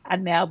 I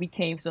now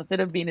became, so instead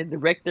of being the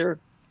director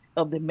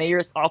of the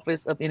mayor's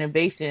office of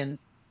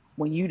innovations,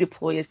 when you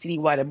deploy a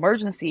citywide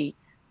emergency,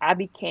 I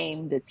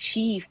became the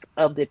chief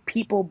of the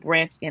people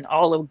branch in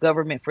all of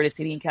government for the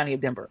city and county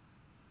of Denver,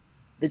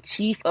 the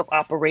chief of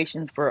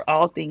operations for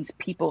all things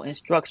people and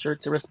structure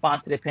to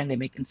respond to the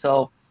pandemic. And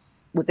so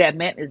what that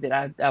meant is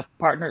that I've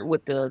partnered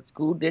with the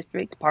school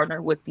district,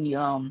 partnered with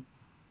the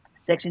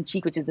section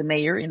chief, which is the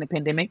mayor in the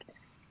pandemic,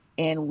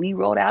 and we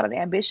rolled out an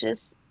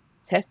ambitious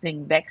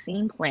testing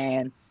vaccine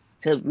plan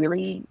to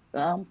really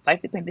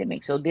fight the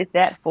pandemic. So did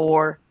that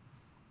for,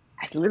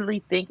 I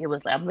literally think it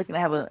was, I'm looking to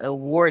have a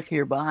award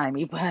here behind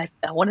me, but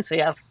I want to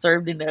say I've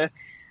served in the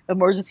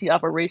emergency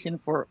operation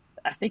for,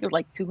 I think it was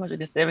like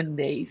 207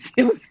 days.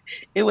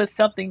 It was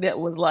something that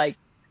was like,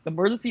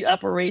 emergency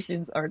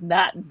operations are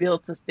not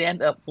built to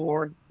stand up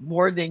for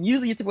more than,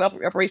 usually a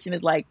typical operation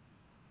is like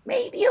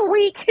maybe a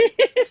week.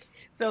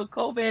 So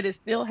COVID is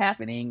still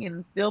happening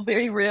and still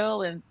very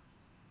real. And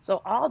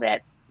so all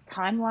that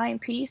timeline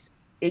piece,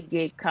 it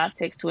gave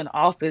context to an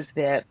office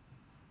that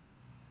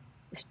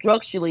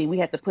structurally we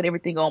had to put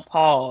everything on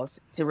pause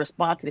to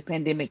respond to the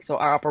pandemic. So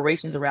our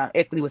operations around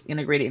equity was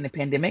integrated in the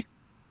pandemic.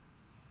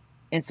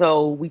 And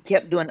so we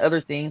kept doing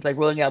other things like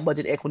rolling out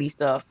budget equity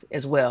stuff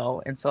as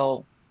well. And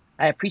so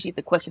I appreciate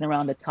the question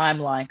around the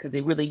timeline because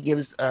it really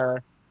gives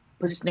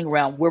positioning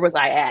around where was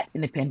I at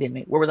in the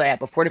pandemic? Where was I at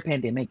before the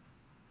pandemic?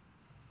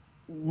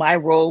 My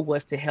role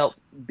was to help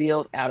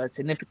build out a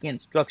significant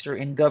structure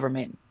in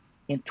government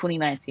in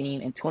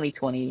 2019 and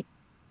 2020,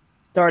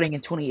 starting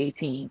in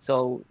 2018.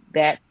 So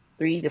that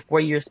 3 to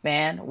 4 year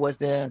span was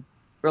the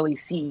early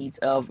seeds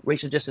of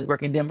racial justice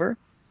work in Denver,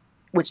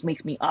 which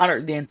makes me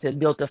honored then to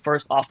build the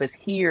first office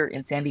here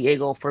in San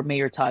Diego for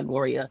Mayor Todd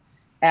Gloria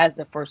as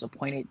the first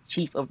appointed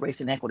chief of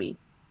race and equity.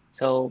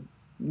 So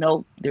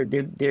no,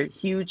 they're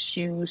huge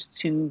shoes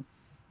to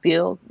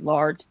fill,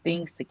 large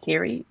things to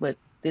carry, but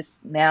this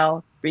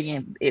now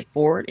bringing it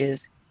forward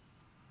is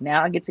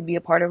now I get to be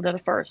a part of the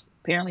first.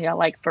 Apparently, I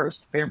like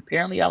first.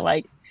 Apparently,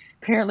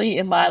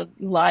 in my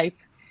life,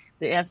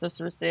 the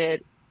ancestor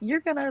said, you're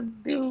going to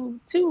do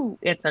two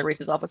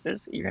anti-racist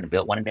offices. You're going to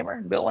build one in Denver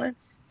and build one in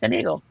San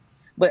Diego.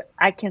 But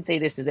I can say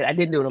this is that I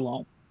didn't do it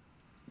alone.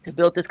 To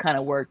build this kind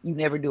of work, you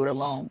never do it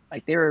alone.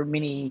 Like there are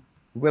many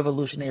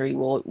revolutionary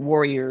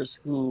warriors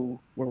who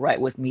were right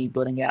with me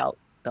building out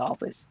the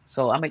office.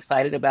 So I'm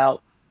excited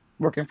about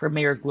working for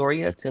Mayor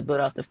Gloria to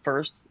build out the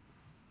first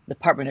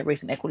Department of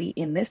Race and Equity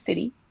in this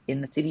city,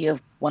 in the city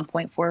of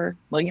 1.4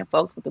 million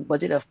folks with a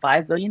budget of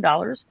 $5 billion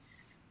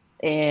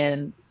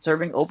and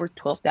serving over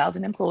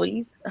 12,000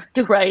 employees,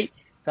 right?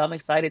 So I'm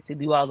excited to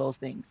do all those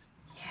things.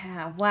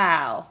 Yeah,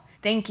 wow.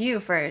 Thank you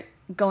for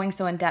going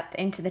so in depth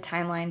into the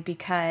timeline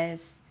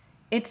because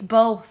it's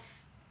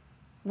both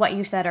what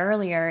you said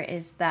earlier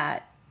is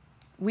that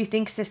we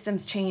think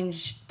systems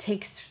change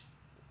takes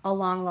a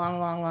long, long,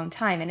 long, long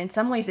time. And in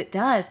some ways it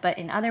does, but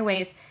in other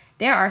ways,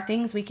 there are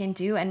things we can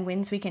do and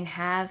wins we can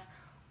have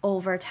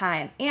over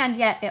time. And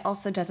yet it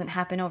also doesn't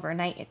happen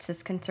overnight. It's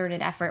this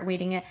concerted effort,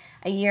 waiting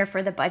a year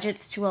for the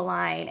budgets to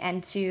align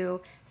and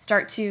to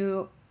start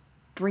to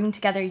bring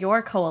together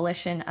your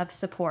coalition of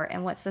support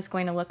and what's this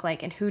going to look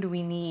like and who do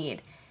we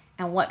need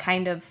and what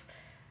kind of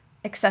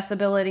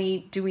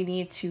accessibility do we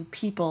need to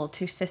people,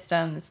 to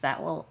systems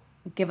that will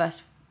give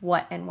us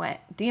what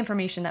the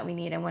information that we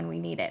need and when we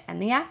need it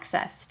and the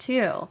access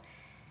too.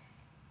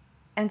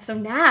 And so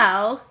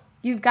now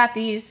you've got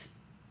these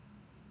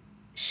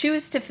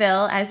shoes to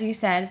fill, as you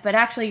said, but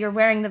actually you're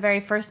wearing the very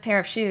first pair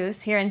of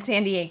shoes here in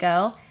San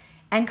Diego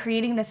and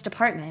creating this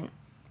department.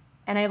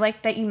 And I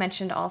like that you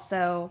mentioned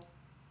also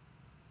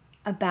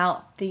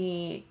about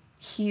the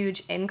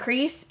huge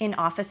increase in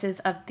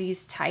offices of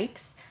these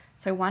types.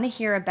 So I want to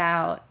hear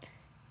about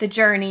the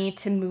journey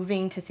to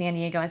moving to San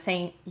Diego and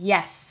saying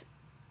yes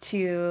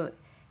to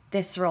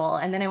this role.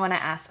 And then I want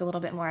to ask a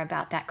little bit more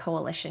about that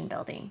coalition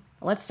building.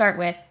 Let's start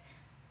with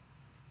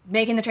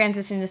making the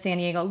transition to San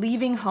Diego,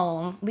 leaving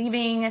home,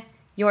 leaving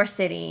your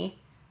city.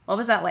 What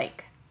was that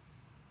like?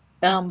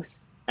 Um,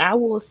 I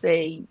will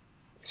say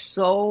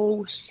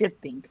so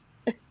shifting.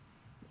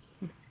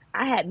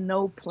 I had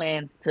no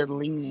plan to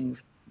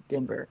leave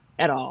Denver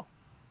at all.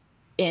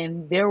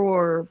 And there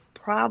were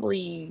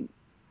probably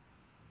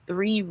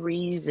three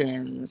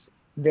reasons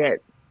that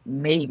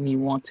made me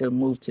want to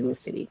move to the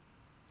city.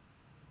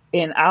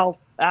 And I'll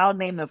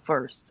name the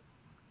first.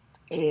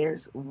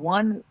 Is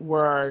one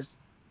was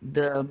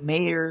the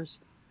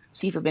mayor's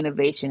chief of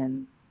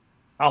innovation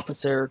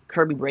officer,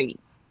 Kirby Brady.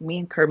 Me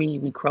and Kirby,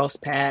 we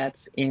crossed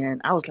paths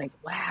and I was like,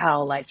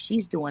 wow, like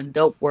she's doing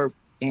dope work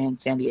in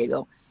San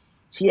Diego.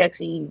 She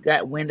actually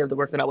got wind of the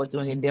work that I was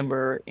doing in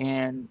Denver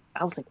and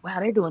I was like, wow,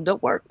 they're doing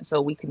dope work. And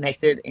so we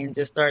connected and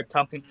just started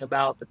talking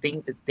about the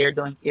things that they're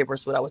doing here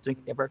versus what I was doing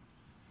in Denver.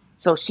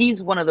 So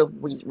she's one of the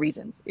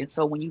reasons. And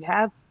so when you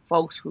have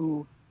folks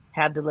who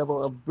have the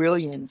level of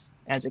brilliance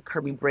as a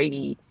Kirby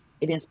Brady,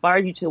 it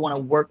inspired you to want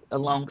to work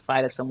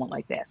alongside of someone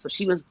like that. So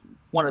she was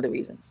one of the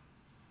reasons.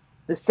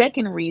 The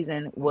second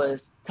reason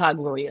was Todd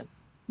Gloria.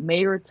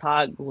 Mayor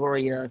Todd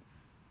Gloria,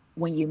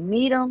 when you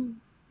meet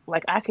him,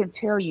 like I can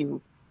tell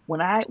you,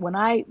 when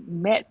I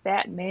met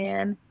that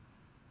man,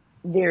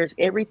 there's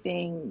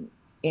everything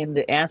in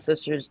the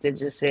ancestors that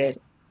just said,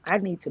 I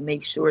need to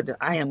make sure that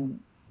I am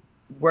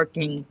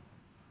working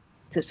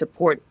to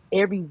support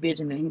every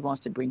vision that he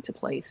wants to bring to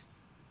place.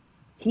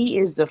 He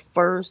is the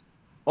first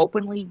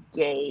openly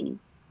gay,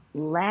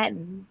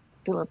 Latin,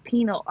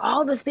 Filipino,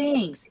 all the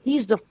things.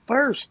 He's the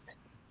first.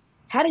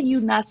 How do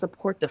you not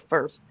support the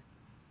first?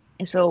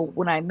 And so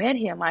when I met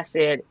him, I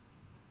said,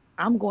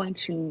 I'm going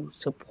to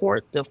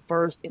support the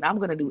first and I'm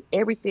going to do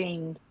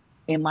everything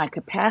in my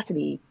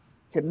capacity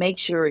to make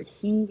sure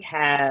he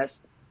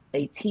has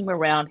a team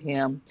around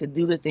him to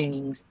do the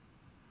things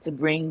to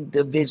bring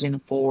the vision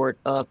forward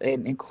of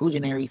an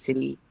inclusionary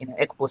city and an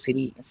equitable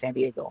city in San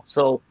Diego.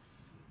 So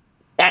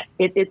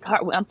it's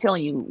hard. I'm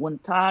telling you, when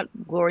Todd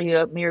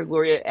Gloria, Mayor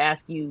Gloria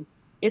asks you,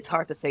 it's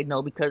hard to say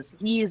no because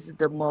he is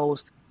the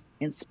most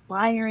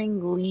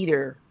inspiring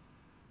leader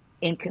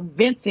and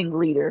convincing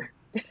leader,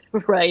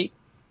 right?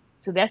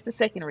 So that's the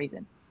second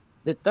reason.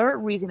 The third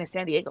reason is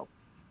San Diego.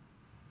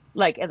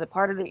 Like as a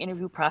part of the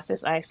interview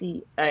process, I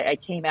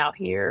came out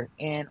here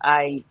and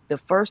the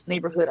first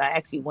neighborhood I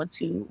actually went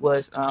to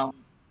was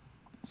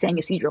San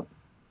Ysidro,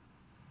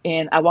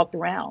 and I walked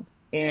around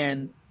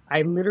and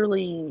I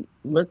literally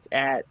looked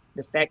at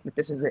the fact that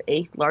this is the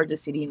eighth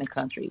largest city in the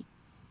country.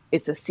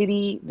 It's a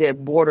city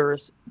that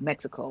borders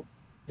Mexico,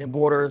 that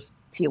borders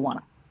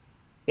Tijuana.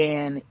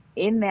 And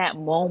in that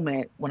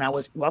moment, when I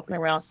was walking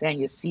around San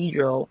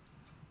Ysidro,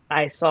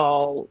 I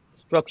saw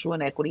structural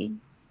inequity.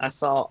 I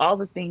saw all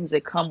the things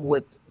that come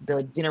with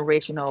the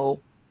generational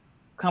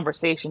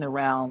conversation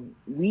around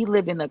we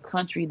live in a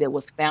country that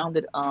was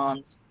founded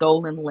on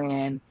stolen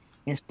land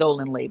and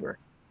stolen labor.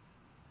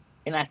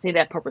 And I say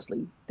that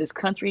purposely. This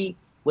country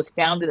was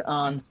founded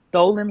on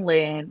stolen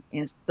land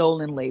and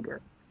stolen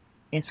labor.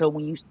 And so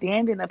when you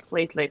stand in a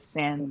place like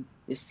San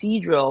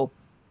Ysidro,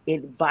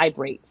 it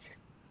vibrates.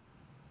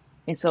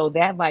 And so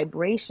that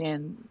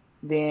vibration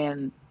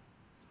then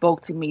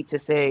spoke to me to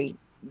say,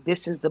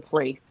 this is the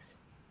place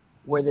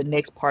where the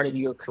next part of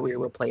your career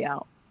will play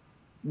out.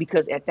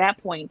 Because at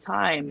that point in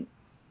time,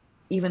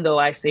 even though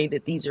I say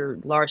that these are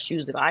large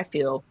shoes that I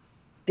feel,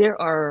 there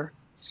are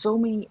so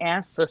many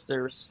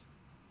ancestors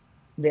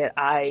that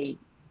I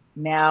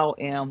now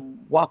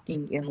am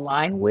walking in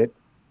line with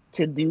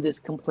to do this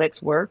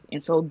complex work.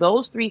 And so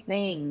those three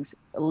things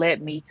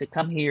led me to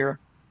come here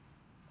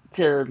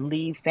to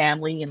leave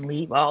family and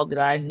leave all that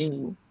I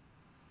knew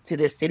to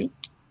this city.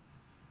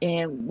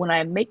 And when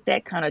I make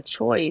that kind of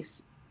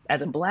choice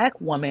as a Black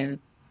woman,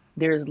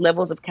 there's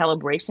levels of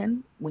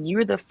calibration. When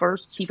you're the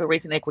first chief of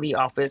race and equity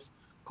office,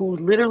 who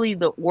literally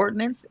the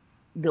ordinance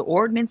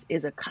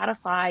is a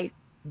codified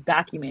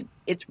document.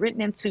 It's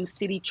written into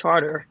city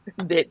charter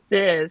that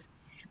says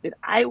that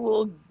I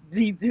will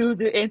do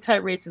the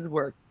anti-racist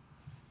work.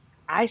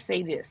 I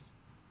say this: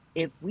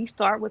 if we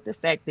start with the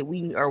fact that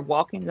we are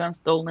walking on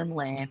stolen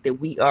land, that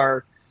we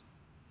are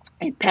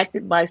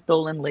impacted by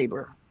stolen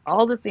labor,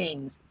 all the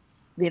things,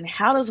 then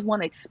how does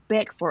one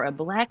expect for a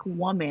Black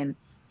woman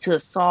to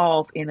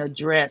solve and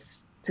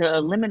address, to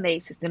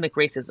eliminate systemic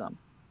racism?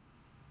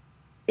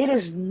 It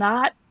is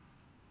not,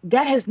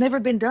 that has never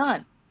been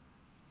done.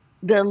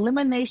 The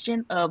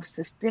elimination of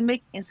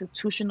systemic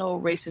institutional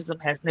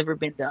racism has never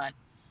been done.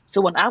 So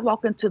when I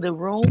walk into the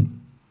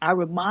room, I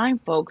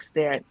remind folks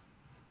that,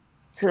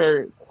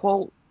 to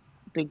quote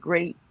the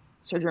great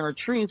Sojourner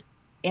Truth,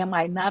 am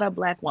I not a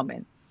Black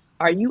woman?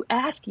 Are you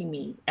asking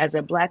me as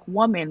a Black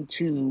woman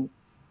to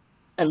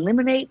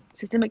eliminate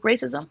systemic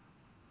racism?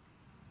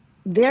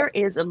 There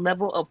is a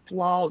level of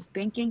flawed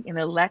thinking and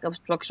a lack of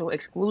structural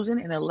exclusion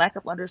and a lack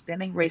of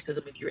understanding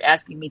racism if you're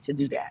asking me to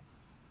do that.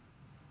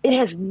 It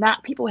has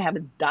not, people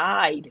have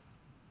died,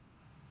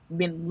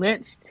 been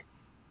lynched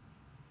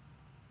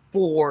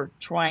for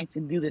trying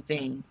to do the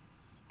thing.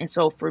 And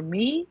so for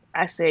me,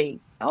 I say,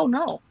 oh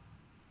no,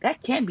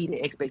 that can't be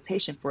the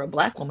expectation for a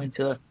Black woman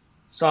to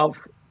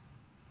solve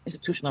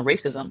institutional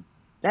racism.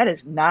 That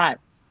is not,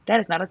 that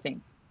is not a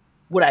thing.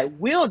 What I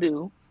will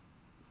do,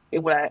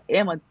 and what I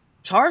am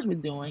charged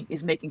with doing,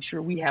 is making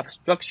sure we have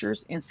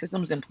structures and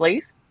systems in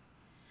place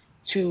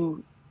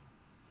to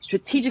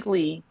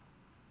strategically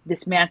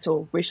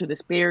dismantle racial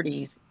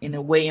disparities in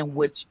a way in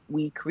which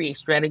we create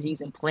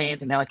strategies and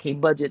plans and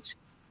allocate budgets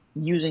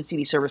using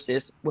city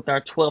services with our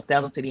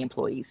 12,000 city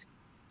employees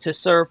to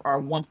serve our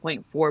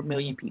 1.4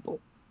 million people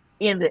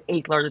in the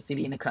eighth largest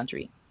city in the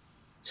country.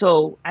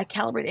 So I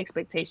calibrate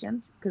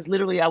expectations because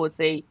literally I would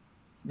say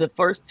the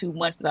first 2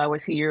 months that I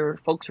was here,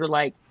 folks were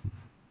like,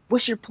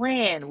 what's your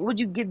plan? What would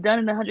you get done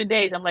in 100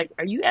 days? I'm like,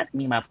 are you asking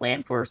me my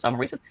plan for some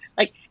reason?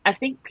 Like, I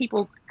think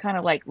people kind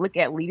of like look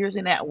at leaders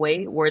in that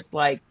way where it's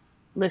like,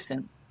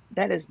 listen,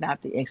 that is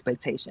not the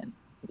expectation.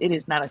 It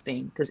is not a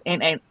thing. Because,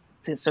 and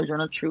to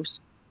Sojourner Truth,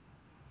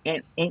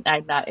 and ain't I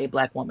not a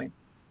Black woman?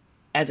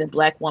 As a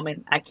Black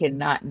woman, I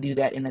cannot do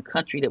that in a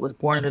country that was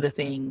born under the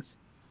things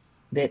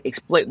that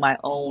exploit my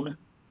own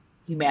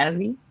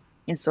humanity.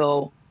 And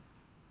so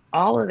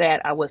all of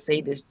that, I would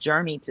say this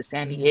journey to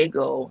San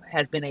Diego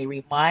has been a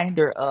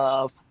reminder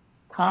of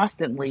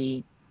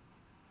constantly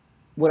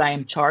what I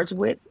am charged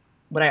with,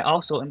 but I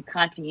also am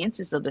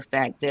conscientious of the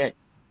fact that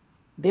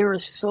there are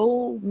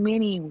so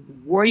many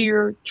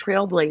warrior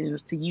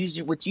trailblazers, to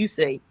use what you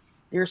say.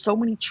 There are so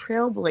many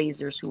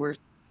trailblazers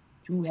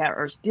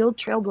are still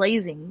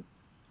trailblazing,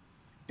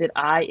 that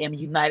I am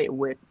united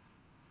with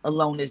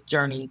along this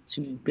journey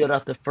to build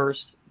up the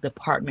first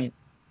department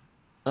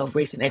of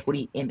race and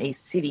equity in a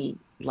city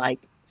like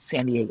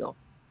San Diego.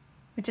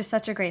 Which is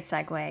such a great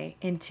segue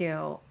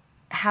into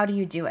how do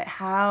you do it?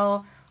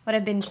 What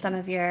have been some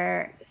of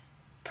your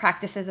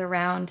practices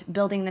around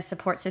building the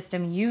support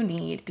system you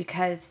need?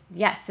 Because,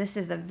 yes, this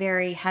is a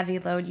very heavy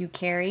load you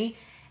carry.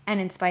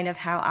 And in spite of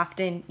how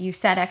often you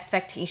set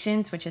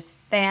expectations, which is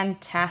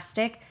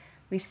fantastic,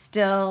 we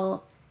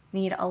still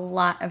need a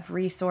lot of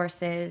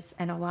resources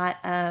and a lot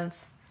of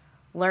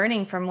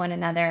learning from one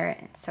another.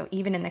 So,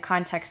 even in the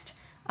context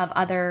of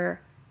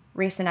other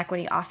race and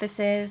equity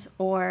offices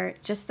or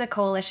just the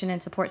coalition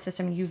and support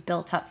system you've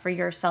built up for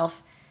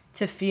yourself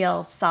to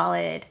feel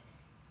solid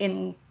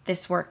in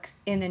this work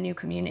in a new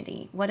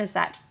community, what does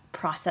that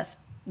process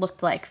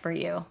look like for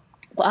you?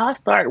 Well, I'll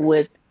start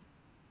with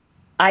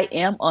I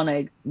am on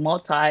a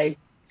multi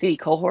city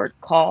cohort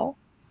call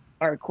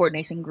or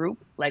coordination group.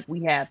 Like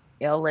we have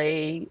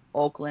LA,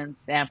 Oakland,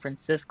 San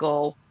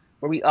Francisco,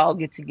 where we all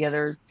get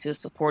together to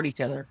support each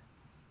other,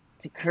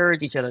 to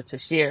encourage each other, to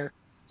share.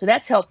 So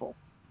that's helpful.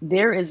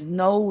 There is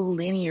no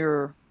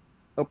linear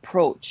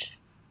approach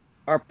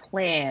or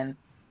plan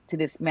to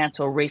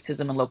dismantle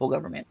racism in local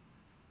government.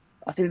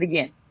 I'll say it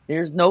again.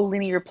 There's no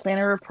linear plan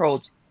or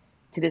approach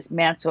to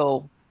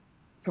dismantle,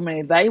 from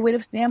an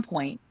evaluative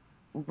standpoint,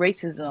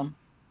 racism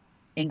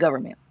in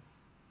government.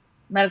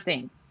 Not a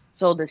thing.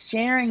 So the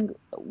sharing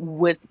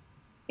with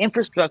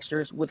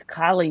infrastructures with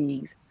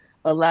colleagues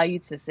allow you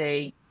to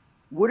say,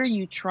 what are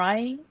you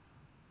trying?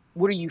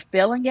 What are you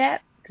failing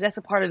at? Because that's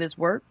a part of this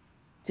work.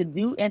 To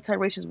do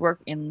anti-racist work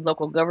in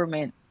local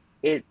government,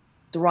 it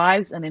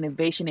thrives on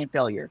innovation and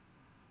failure.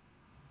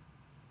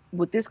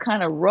 With this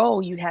kind of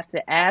role, you have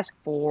to ask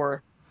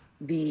for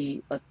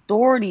the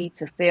authority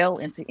to fail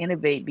and to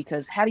innovate,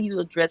 because how do you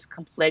address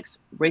complex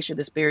racial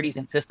disparities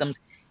in systems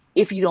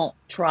if you don't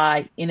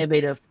try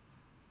innovative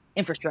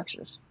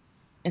infrastructures?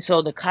 And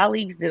so the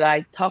colleagues that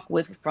I talk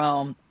with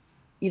from,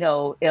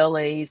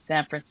 LA,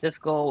 San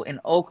Francisco, and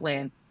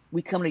Oakland,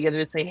 we come together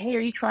and say, hey,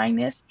 are you trying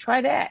this?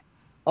 Try that.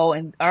 Oh,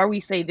 and are we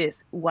say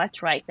this? Oh, I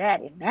tried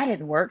that and that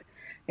didn't work.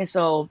 And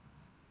so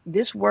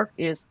this work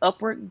is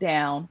upward,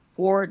 down,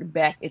 forward,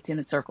 back, it's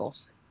in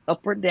circles.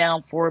 Upward,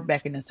 down, forward,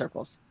 back, and in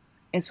circles.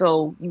 And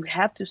so you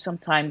have to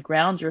sometimes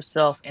ground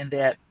yourself in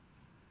that.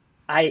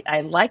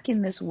 I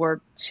liken this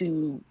work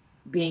to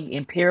being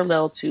in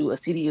parallel to a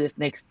city that's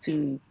next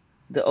to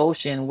the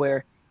ocean,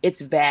 where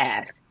it's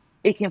vast.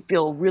 It can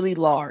feel really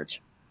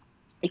large.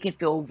 It can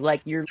feel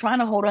like you're trying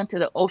to hold on to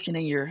the ocean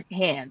in your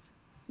hands.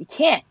 You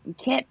can't. You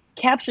can't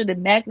capture the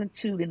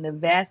magnitude and the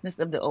vastness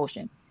of the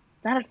ocean.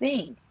 It's not a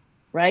thing,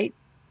 right?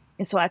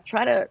 And so I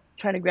try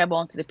to grab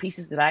onto the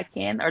pieces that I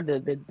can, or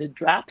the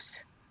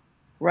drops,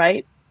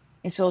 right?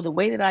 And so the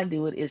way that I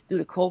do it is through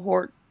the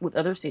cohort with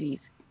other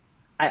cities.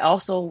 I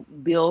also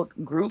build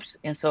groups,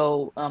 and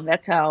so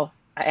that's how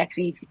I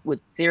actually, with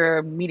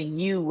Sarah meeting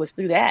you, was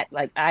through that.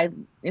 Like I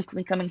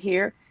instantly coming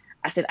here,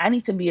 I said I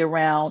need to be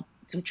around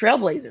some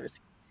trailblazers,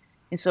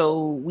 and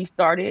so we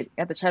started.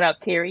 I have to shout out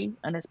Carrie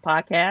on this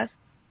podcast.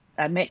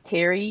 I met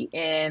Carrie,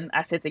 and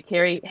I said to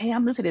Carrie, "Hey,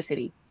 I'm new to this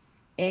city,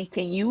 and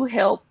can you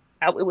help?"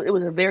 It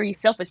was a very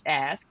selfish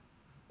ask.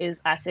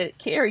 Is I said,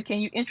 Carrie,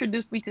 can you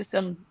introduce me to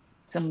some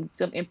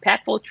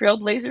impactful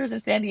trailblazers in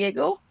San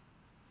Diego?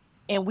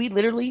 And we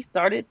literally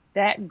started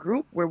that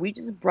group where we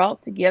just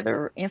brought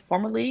together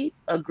informally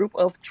a group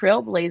of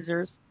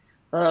trailblazers,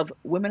 of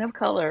women of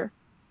color,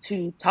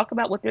 to talk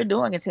about what they're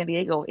doing in San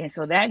Diego. And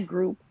so that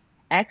group,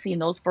 actually, in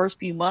those first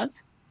few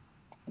months,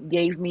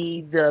 gave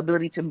me the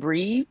ability to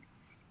breathe.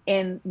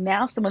 And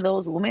now some of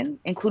those women,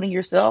 including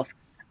yourself,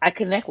 I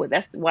connect with.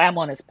 That's why I'm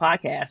on this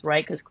podcast,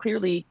 right? Because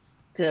clearly,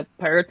 to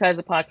prioritize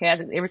the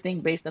podcast is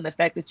everything based on the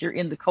fact that you're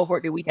in the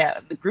cohort that we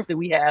have, the group that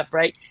we have,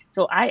 right?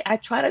 So I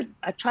try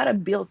to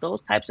build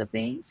those types of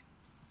things.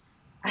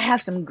 I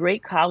have some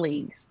great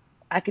colleagues.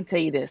 I can tell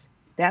you this: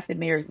 staff that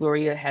Mayor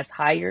Gloria has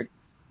hired,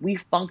 we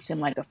function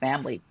like a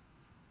family.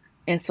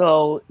 And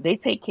so they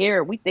take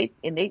care, they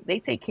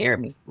take care of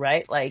me,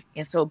 right? Like,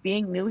 and so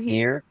being new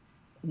here,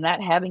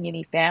 not having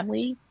any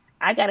family,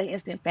 I got an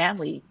instant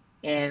family.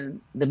 And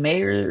the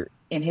mayor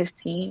and his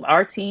team,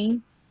 our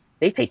team,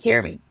 they take care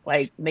of me,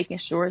 like making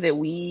sure that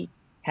we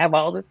have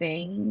all the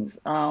things.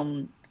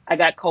 I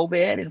got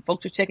COVID and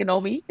folks are checking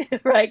on me,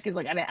 right? Because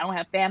like I don't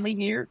have family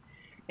here.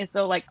 And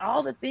so like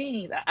all the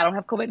things, I don't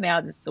have COVID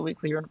now, just so we're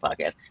clear on the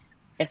podcast.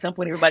 At some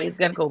point everybody has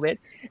gotten COVID,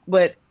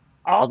 but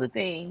all the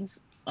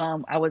things,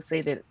 I would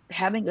say that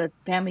having a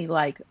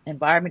family-like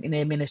environment in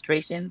the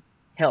administration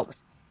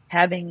helps.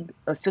 Having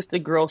a sister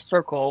girl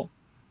circle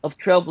of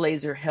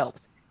trailblazer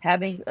helps.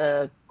 Having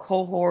a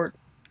cohort,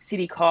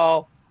 city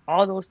call,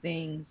 all those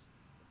things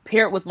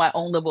paired with my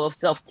own level of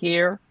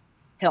self-care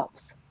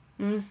helps.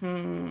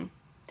 Hmm.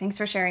 Thanks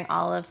for sharing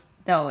all of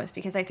those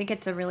because I think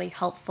it's a really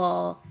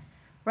helpful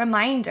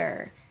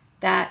reminder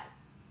that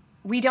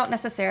we don't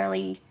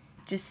necessarily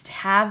just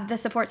have the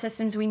support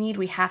systems we need.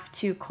 We have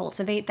to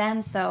cultivate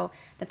them. So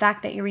the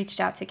fact that you reached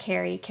out to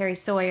Carrie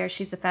Sawyer,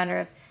 she's the founder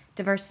of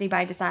Diversity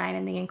by Design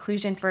and the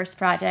Inclusion First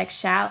Project.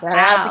 Shout Shout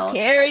out to out.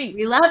 Carrie.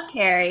 We love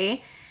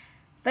Carrie.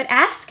 But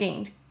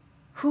asking,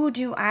 who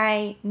do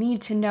I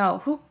need to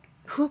know?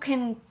 Who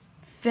can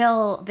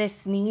fill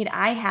this need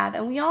I have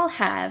and we all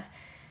have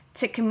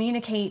to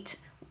communicate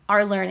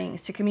our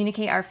learnings, to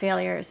communicate our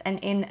failures, and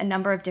in a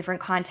number of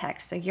different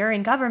contexts. So you're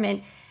in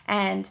government,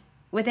 and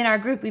within our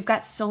group, we've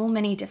got so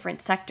many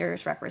different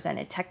sectors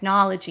represented: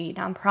 technology,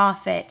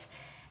 nonprofit,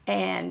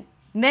 and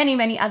many,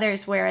 many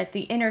others where at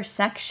the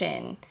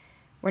intersection,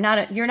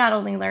 you're not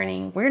only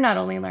learning, we're not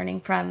only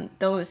learning from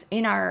those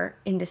in our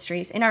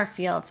industries, in our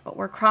fields, but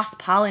we're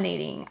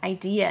cross-pollinating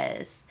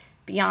ideas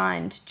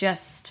beyond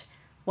just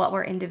what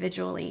we're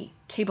individually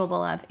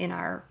capable of in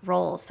our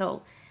roles.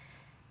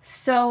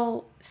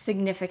 So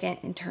significant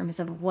in terms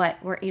of what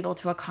we're able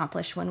to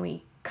accomplish when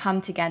we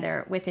come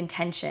together with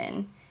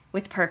intention,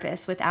 with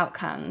purpose, with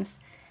outcomes.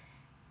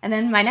 And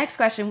then my next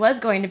question was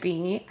going to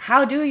be,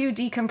 how do you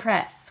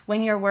decompress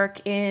when your work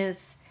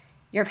is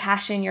your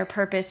passion, your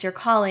purpose, your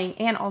calling,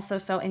 and also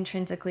so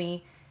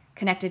intrinsically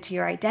connected to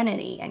your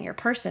identity and your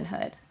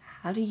personhood?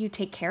 How do you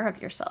take care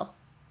of yourself?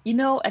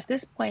 At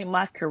this point in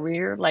my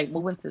career, like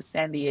moving to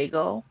San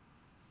Diego,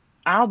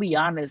 I'll be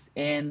honest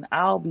and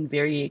I'll be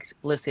very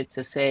explicit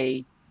to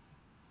say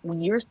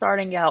when you're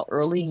starting out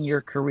early in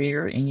your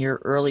career in your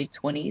early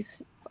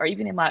 20s or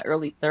even in my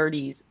early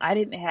 30s, I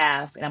didn't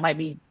have, and I might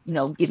be,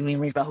 getting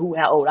me about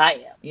how old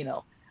I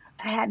am,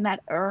 I had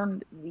not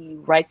earned the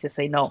right to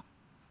say no.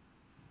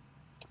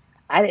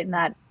 I did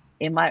not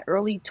in my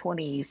early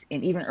 20s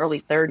and even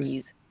early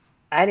 30s,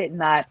 I did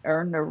not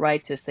earn the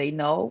right to say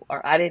no,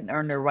 or I didn't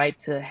earn the right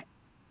to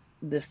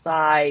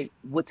decide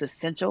what's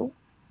essential,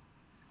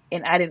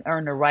 and I didn't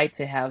earn the right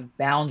to have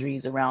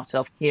boundaries around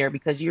self-care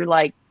because you're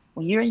like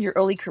when you're in your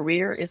early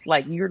career, it's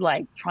like you're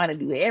like trying to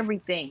do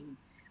everything.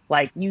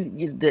 Like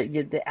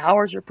the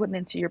hours you're putting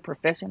into your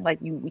profession, like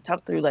we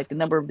talked through like the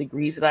number of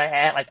degrees that I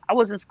had. Like I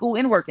was in school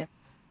and working,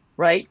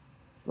 right?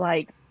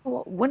 Like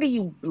when do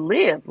you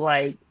live?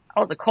 Like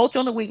I was a coach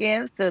on the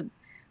weekends to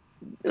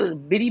it was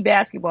bitty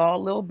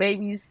basketball, little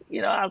babies.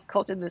 I was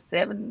coaching the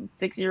 7,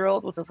 6 year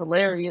olds, which was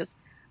hilarious.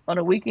 On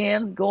the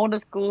weekends, going to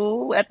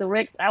school at the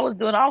rec, I was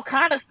doing all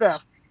kind of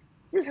stuff.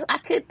 I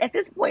could at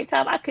this point in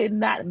time, I could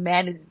not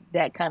manage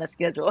that kind of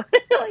schedule.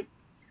 Like,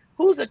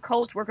 who's a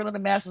coach working on a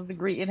master's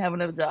degree and have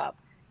another job?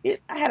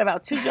 I had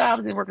about 2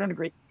 jobs and working on a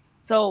degree.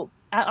 So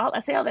I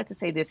say all that to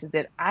say this is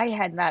that I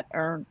had not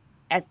earned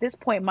at this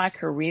point in my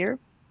career.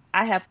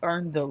 I have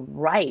earned the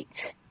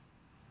right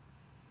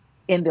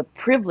and the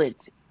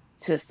privilege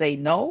to say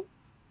no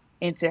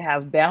and to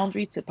have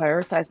boundaries to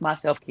prioritize my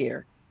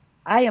self-care.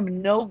 I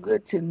am no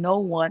good to no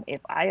one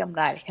if I am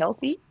not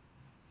healthy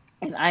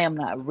and I am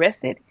not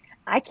rested.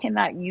 I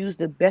cannot use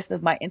the best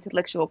of my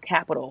intellectual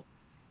capital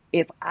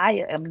if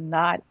I am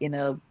not in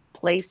a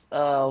place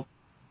of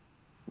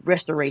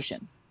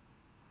restoration.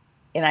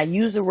 And I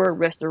use the word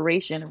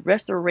restoration.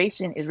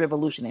 Restoration is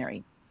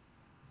revolutionary.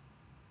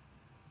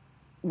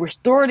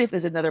 Restorative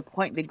is another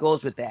point that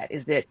goes with that,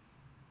 is that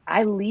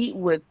I lead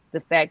with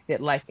the fact that,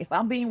 like, if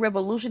I'm being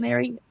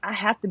revolutionary, I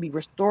have to be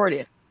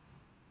restorative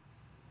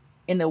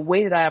in the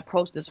way that I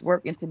approach this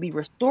work. And to be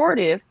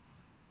restorative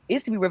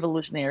is to be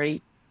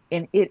revolutionary,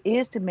 and it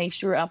is to make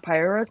sure I'm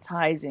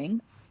prioritizing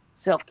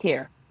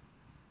self-care.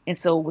 And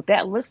so what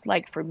that looks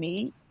like for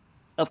me,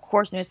 of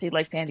course, in a city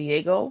like San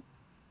Diego,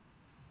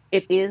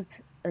 it is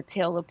a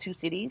tale of two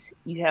cities.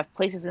 You have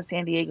places in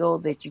San Diego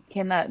that you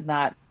cannot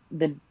not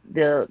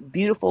the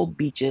beautiful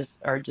beaches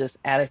are just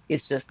out of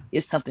it's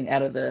something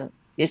out of the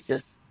it's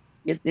just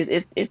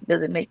it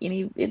doesn't make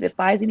any it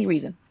defies any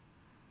reason.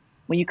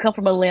 When you come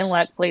from a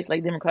landlocked place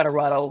like Denver,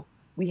 Colorado,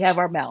 we have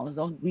our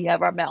mountains. We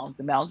have our mountains.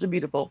 The mountains are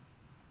beautiful.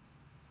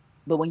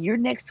 But when you're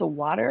next to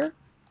water,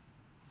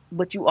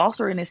 but you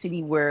also are in a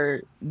city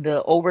where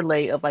the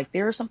overlay of like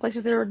there are some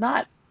places that are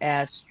not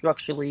as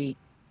structurally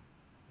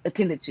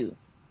attended to.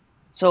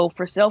 So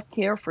for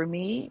self-care for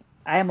me,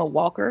 I am a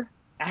walker.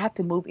 I have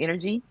to move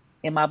energy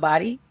in my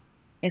body.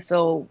 And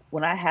so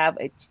when I have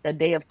a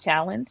day of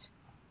challenge,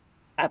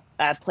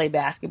 I play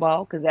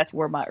basketball because that's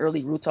where my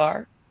early roots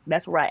are.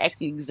 That's where I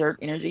actually exert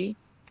energy.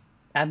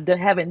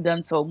 Haven't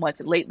done so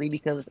much lately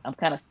because I'm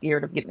kind of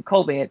scared of getting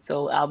COVID.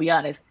 So I'll be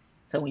honest.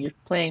 So when you're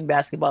playing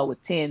basketball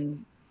with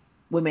 10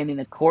 women in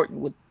a court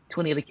with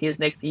 20 other kids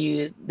next to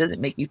you, it doesn't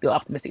make you feel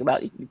optimistic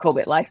about your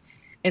COVID life.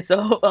 And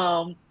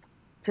so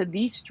to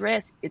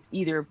de-stress, it's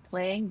either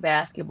playing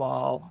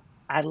basketball.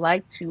 I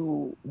like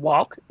to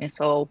walk. And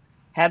so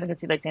having a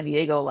city like San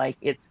Diego, like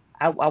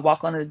I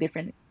walk on to the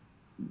different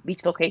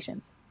beach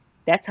locations.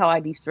 That's how I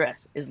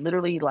de-stress. Is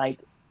literally like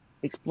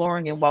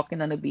exploring and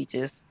walking on the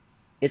beaches.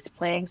 It's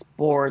playing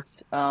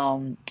sports.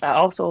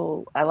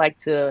 I like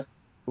to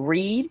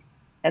read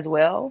as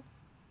well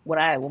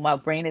when my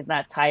brain is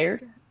not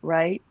tired,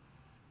 right?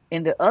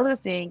 And the other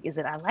thing is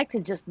that I like to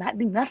just not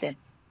do nothing.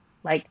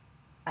 Like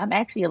I'm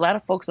actually a lot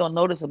of folks don't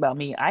notice about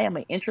me. I am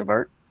an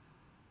introvert.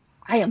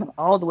 I am an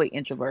all the way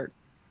introvert.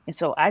 And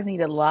so I need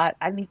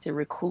to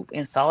recoup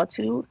in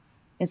solitude.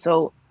 And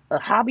so a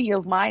hobby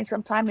of mine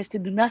sometimes is to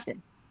do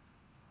nothing.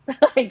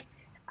 Like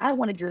I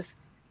want to just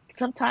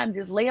sometimes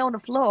just lay on the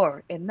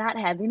floor and not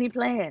have any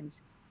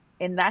plans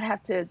and not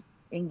have to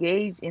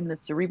engage in the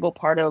cerebral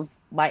part of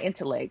my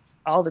intellect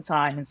all the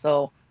time. And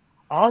so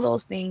all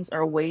those things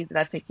are ways that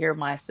I take care of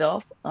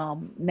myself.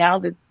 Now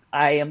that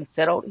I am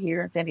settled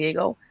here in San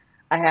Diego,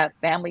 I have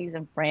families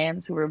and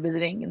friends who are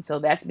visiting. And so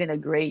that's been a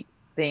great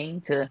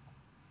thing to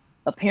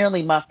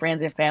apparently my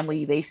friends and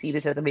family, they see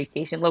this as a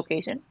vacation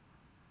location.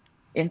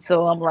 And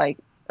so I'm like,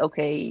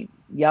 okay,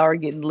 y'all are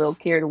getting a little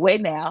carried away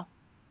now.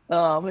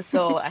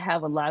 So I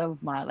have a lot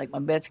of my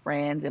best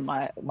friends and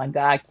my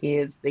god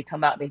kids, they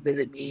come out, they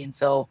visit me. And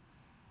so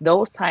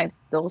those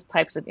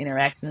types of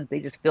interactions, they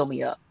just fill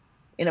me up.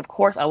 And of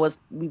course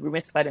we were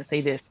remiss if I didn't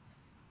say this.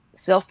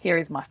 Self-care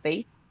is my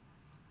faith.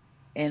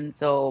 And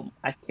so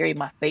I carry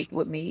my faith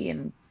with me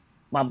and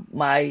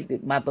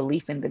my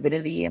belief in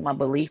divinity and my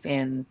belief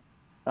in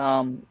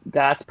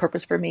God's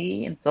purpose for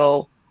me. And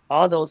so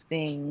all those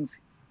things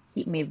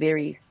keep me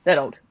very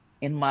settled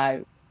in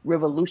my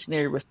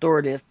revolutionary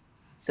restorative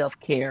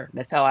self-care.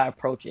 That's how I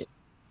approach it.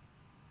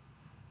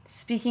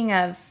 Speaking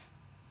of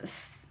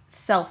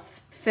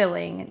self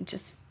filling and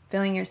just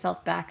filling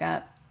yourself back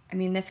up, I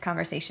mean, this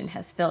conversation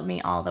has filled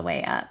me all the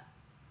way up.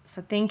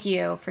 So thank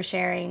you for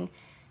sharing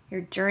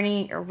your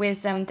journey, your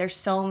wisdom. There's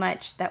so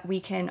much that we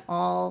can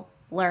all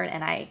learn.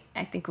 And I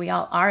think we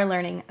all are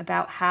learning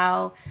about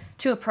how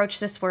to approach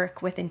this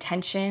work with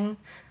intention,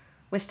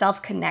 with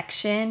self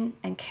connection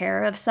and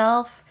care of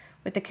self,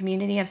 with the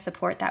community of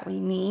support that we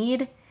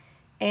need.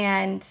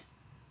 And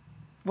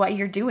what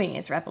you're doing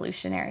is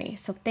revolutionary.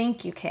 So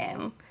thank you,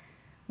 Kim.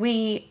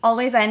 We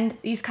always end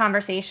these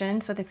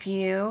conversations with a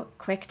few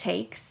quick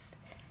takes.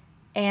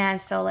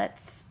 And so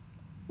let's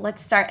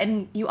start.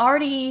 And you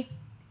already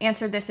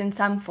answered this in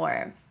some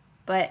form,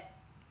 but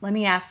let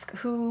me ask,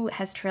 who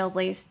has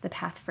trailblazed the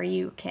path for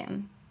you,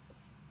 Kim?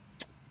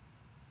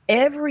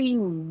 Every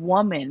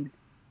woman,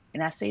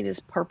 and I say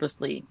this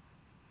purposely,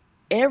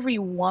 every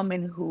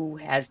woman who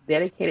has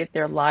dedicated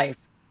their life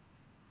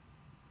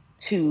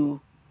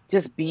to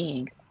just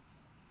being,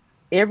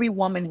 every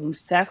woman who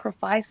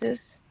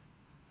sacrifices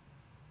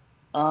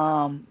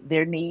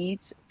their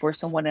needs for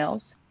someone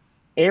else,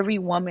 every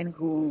woman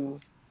who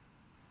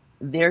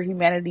their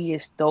humanity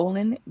is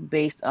stolen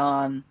based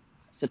on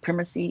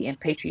supremacy and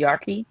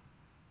patriarchy.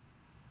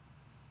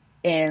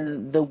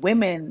 And the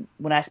women,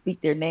 when I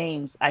speak their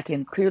names, I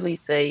can clearly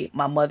say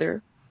my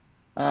mother,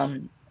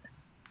 um,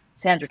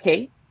 Sandra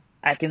Kay.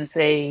 I can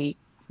say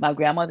my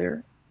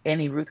grandmother,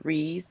 Annie Ruth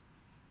Rees.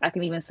 I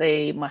can even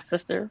say my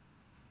sister,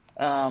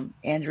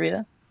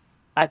 Andrea.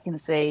 I can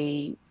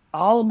say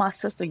all of my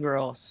sister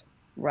girls,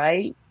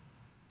 right?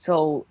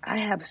 So I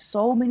have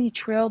so many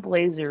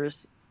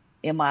trailblazers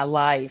in my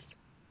life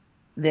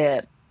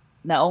that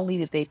not only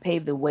did they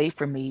pave the way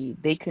for me,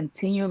 they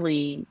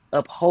continually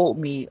uphold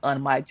me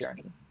on my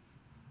journey.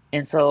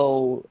 And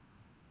so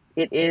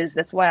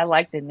that's why I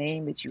like the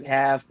name that you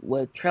have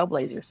with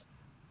Trailblazers.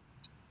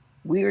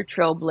 We are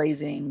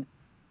trailblazing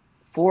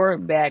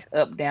forward, back,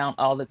 up, down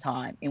all the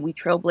time. And we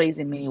trailblaze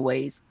in many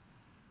ways.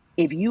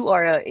 If you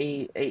are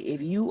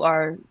if you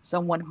are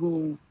someone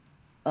who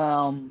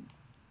um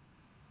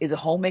is a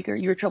homemaker,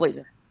 you're a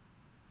trailblazer,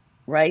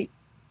 right?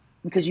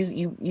 Because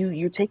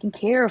you're taking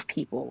care of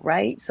people,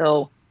 right?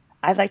 So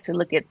I like to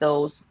look at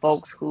those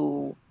folks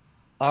who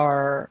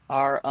are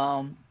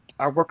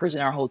workers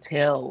in our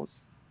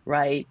hotels,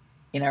 right?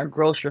 In our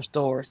grocery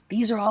stores.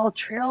 These are all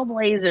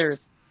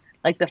trailblazers.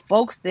 Like the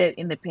folks that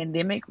in the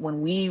pandemic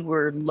when we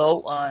were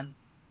low on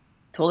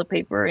toilet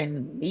paper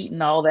and meat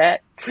and all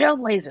that,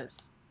 trailblazers.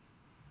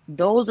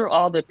 Those are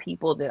all the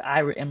people that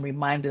am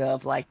reminded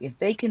of. Like if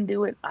they can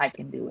do it, I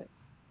can do it.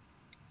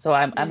 So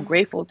I'm Mm.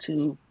 grateful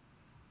to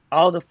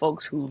all the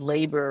folks who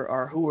labor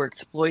or who are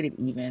exploited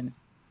even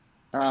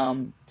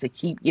to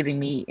keep giving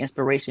me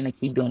inspiration to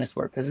keep doing this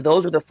work because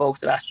those are the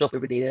folks that I show up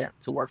every day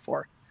to work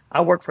for.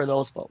 I work for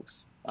those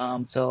folks.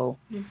 So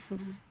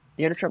Mhm.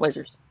 they're the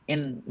trailblazers.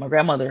 And my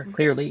grandmother,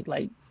 clearly,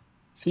 like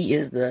she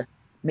is the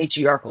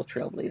matriarchal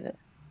trailblazer.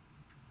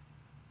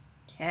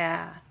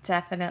 Yeah,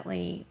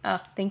 definitely. Oh,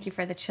 thank you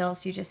for the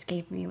chills you just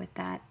gave me with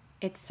that.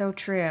 It's so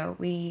true.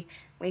 We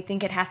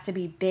think it has to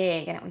be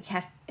big and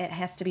it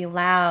has to be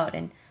loud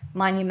and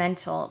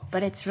monumental,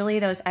 but it's really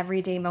those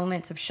everyday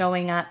moments of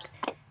showing up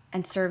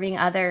and serving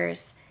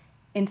others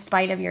in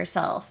spite of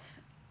yourself,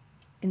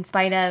 in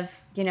spite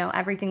of,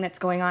 everything that's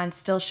going on,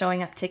 still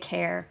showing up to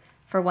care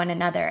for one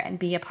another and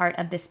be a part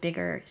of this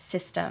bigger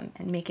system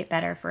and make it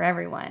better for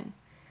everyone.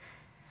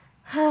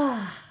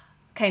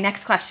 Okay, Okay,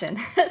 next question.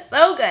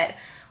 So good.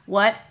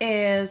 What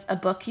is a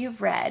book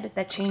you've read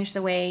that changed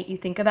the way you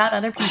think about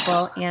other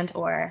people and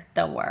or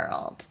the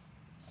world?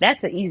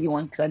 That's an easy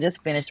one because I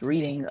just finished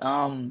reading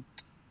All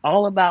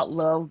About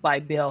Love by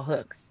Bell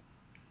Hooks.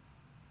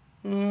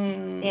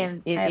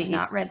 And I have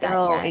not read that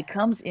it yet.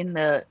 comes in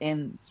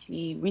and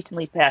she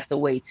recently passed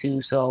away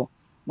too. So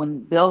when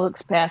Bell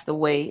Hooks passed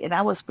away, and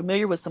I was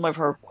familiar with some of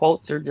her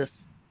quotes or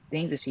just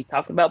things that she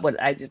talked about, but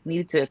I just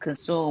needed to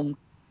consume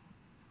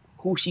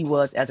who she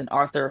was as an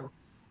author,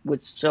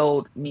 which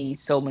showed me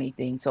so many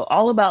things. So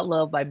All About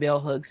Love by Bell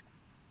Hooks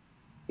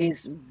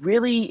is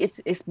really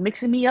it's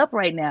mixing me up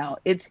right now.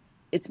 It's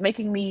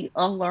making me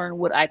unlearn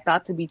what I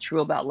thought to be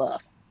true about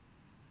love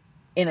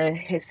in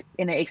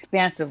an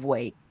expansive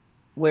way,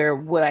 where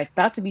what I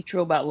thought to be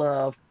true about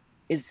love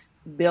is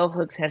Bell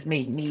Hooks has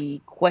made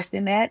me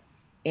question that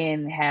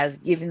and has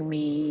given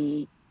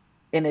me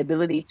an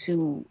ability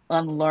to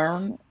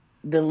unlearn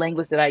the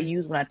language that I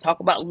use when I talk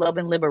about love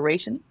and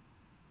liberation.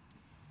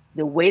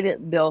 The way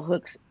that Bell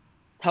Hooks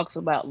talks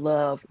about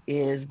love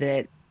is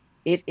that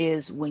it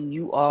is when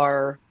you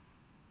are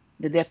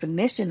the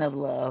definition of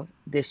love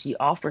that she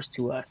offers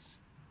to us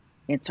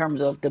in terms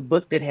of the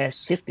book that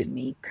has shifted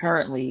me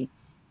currently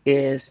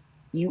is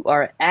you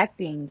are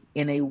acting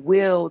in a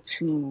will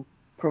to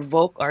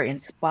provoke or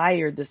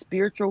inspire the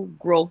spiritual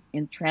growth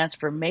and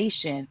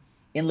transformation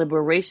and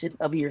liberation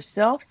of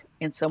yourself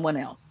and someone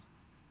else.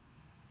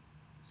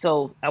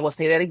 So I will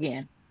say that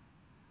again.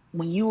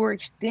 When you are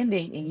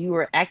extending and you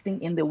are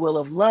acting in the will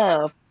of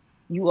love,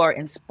 you are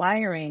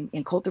inspiring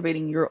and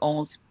cultivating your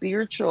own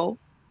spiritual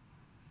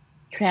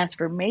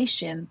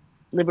transformation,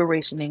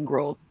 liberation, and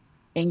growth.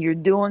 And you're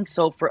doing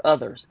so for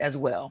others as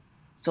well.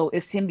 So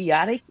it's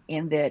symbiotic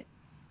in that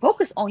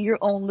focus on your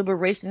own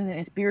liberation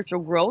and spiritual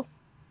growth.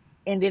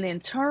 And then in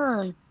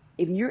turn,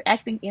 if you're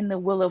acting in the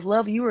will of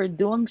love, you are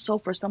doing so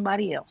for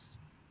somebody else.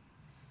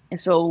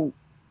 And so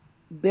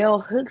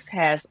Bell Hooks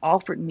has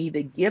offered me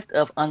the gift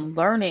of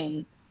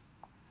unlearning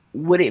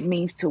what it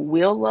means to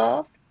will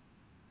love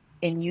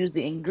and use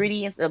the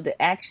ingredients of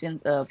the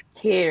actions of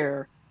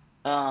care,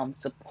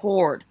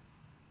 support,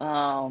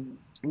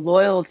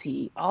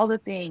 loyalty, all the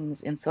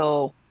things. And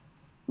so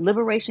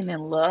liberation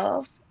and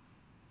love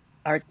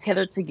are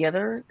tethered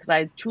together because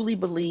I truly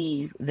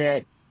believe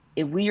that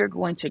if we are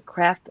going to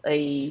craft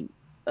a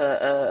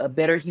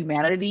better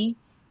humanity,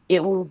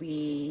 it will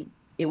be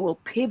it will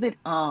pivot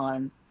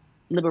on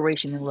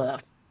liberation and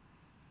love.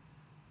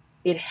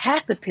 It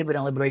has to pivot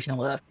on liberation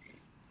and love.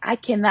 I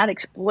cannot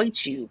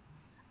exploit you.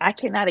 I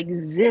cannot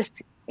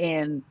exist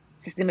in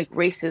systemic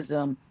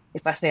racism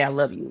if I say I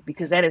love you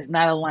because that is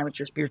not aligned with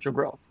your spiritual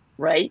growth,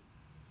 right?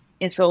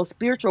 And so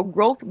spiritual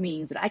growth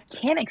means that I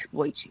can't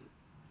exploit you.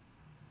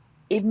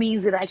 It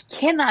means that I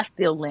cannot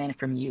steal land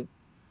from you.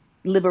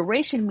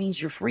 Liberation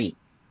means you're free.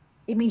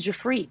 It means you're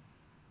free.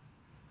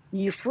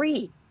 You're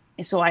free.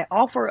 And so I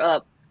offer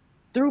up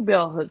through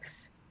bell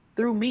hooks,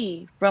 through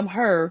me, from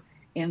her,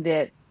 in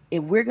that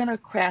if we're going to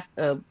craft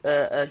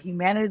a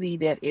humanity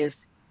that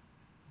is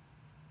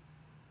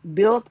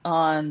built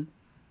on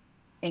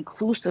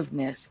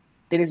inclusiveness,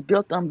 that is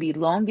built on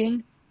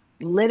belonging,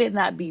 let it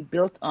not be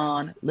built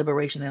on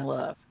liberation and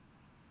love.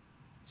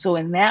 So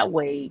in that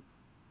way,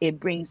 it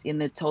brings in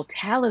the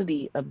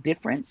totality of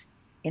difference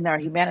in our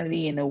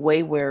humanity in a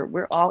way where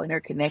we're all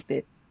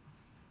interconnected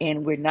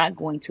and we're not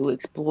going to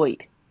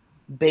exploit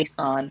based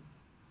on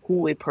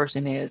who a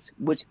person is,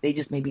 which they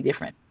just may be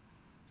different.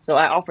 So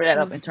I offer that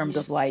up in terms Mhm.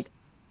 of like,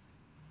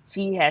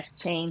 she has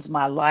changed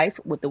my life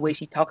with the way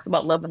she talks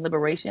about love and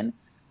liberation,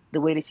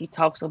 the way that she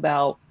talks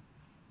about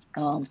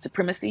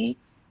supremacy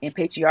and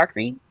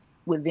patriarchy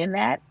within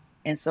that.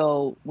 And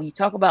so when you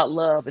talk about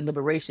love and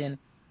liberation,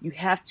 you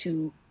have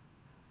to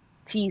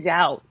tease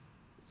out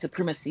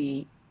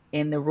supremacy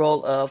in the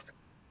role of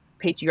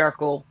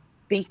patriarchal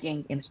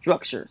thinking and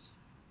structures.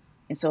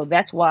 And so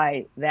that's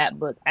why that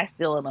book, I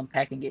still am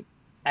unpacking it.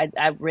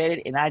 I've read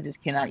it and I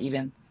just cannot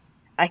even,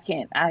 I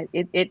can't,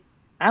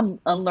 I'm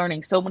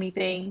unlearning so many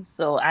things.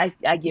 So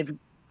I give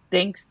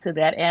thanks to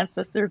that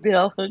ancestor,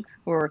 Bill Hooks,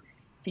 for,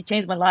 she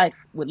changed my life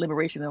with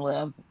liberation and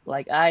love.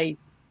 Like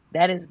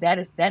that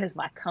is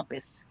my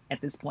compass at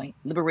this point.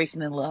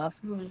 Liberation and love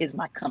is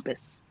my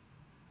compass.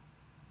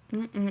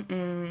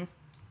 Mm-mm-mm.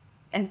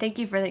 And thank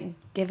you for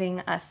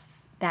giving us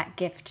that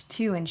gift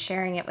too and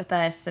sharing it with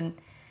us. And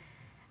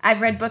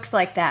I've read books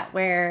like that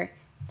where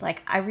it's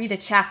like I read a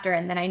chapter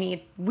and then I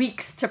need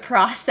weeks to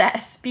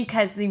process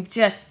because they've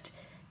just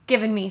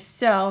given me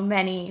so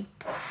many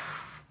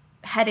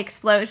head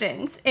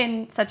explosions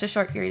in such a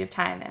short period of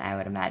time. And I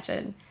would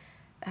imagine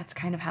that's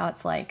kind of how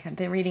it's like. I've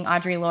been reading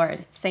Audre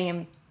Lorde,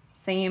 same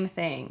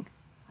thing.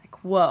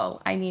 Like,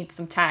 whoa, I need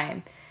some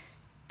time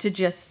to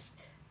just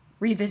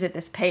revisit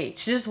this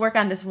page, to just work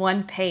on this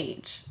one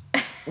page.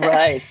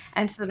 Right.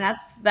 And so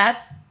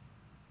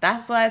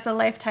that's why it's a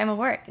lifetime of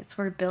work. It's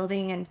we're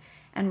building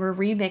and we're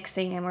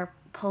remixing and we're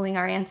pulling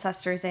our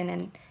ancestors in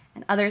and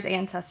others'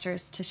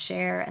 ancestors to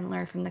share and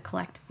learn from the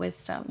collective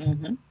wisdom.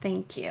 Mm-hmm.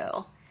 Thank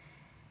you.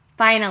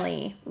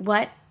 Finally,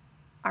 what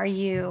are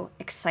you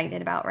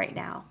excited about right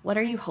now? What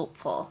are you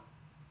hopeful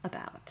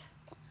about?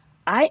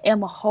 I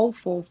am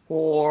hopeful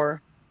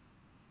for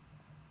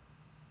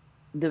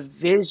the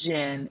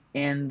vision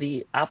and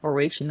the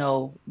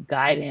operational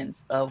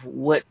guidance of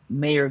what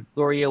Mayor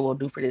Gloria will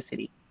do for the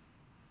city.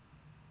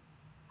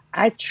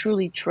 I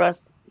truly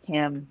trust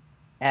him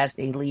as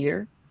a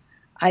leader.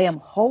 I am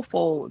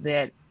hopeful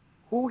that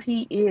who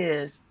he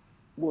is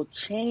will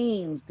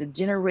change the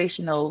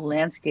generational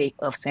landscape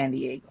of San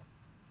Diego.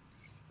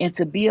 And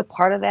to be a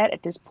part of that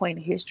at this point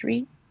in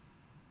history,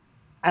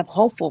 I'm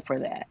hopeful for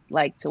that.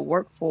 Like to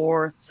work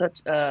for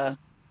such a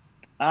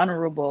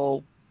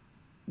honorable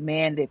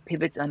man that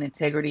pivots on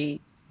integrity,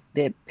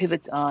 that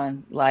pivots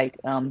on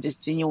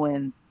just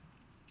genuine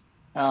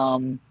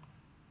um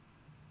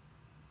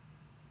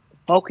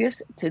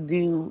focus to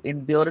do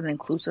and build an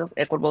inclusive,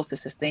 equitable to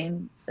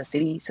sustain a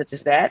city such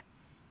as that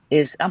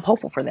is I'm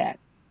hopeful for that.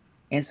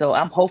 And so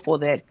I'm hopeful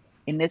that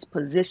in this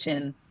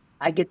position,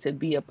 I get to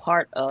be a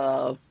part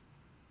of.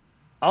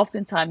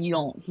 Oftentimes, you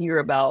don't hear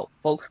about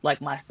folks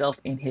like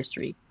myself in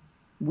history.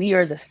 We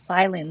are the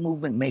silent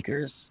movement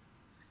makers.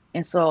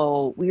 And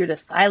so we are the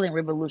silent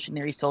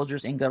revolutionary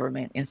soldiers in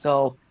government. And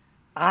so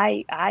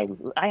I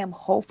am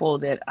hopeful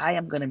that I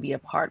am going to be a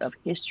part of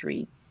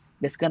history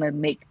that's going to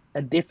make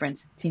a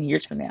difference 10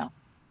 years from now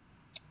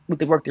with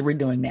the work that we're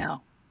doing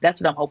now.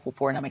 That's what I'm hopeful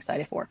for and I'm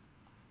excited for.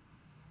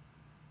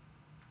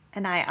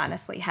 And I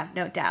honestly have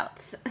no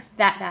doubts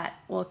that that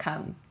will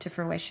come to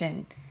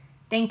fruition.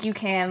 Thank you,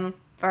 Kim,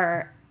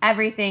 for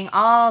everything,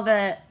 all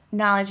the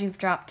knowledge you've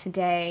dropped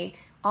today,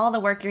 all the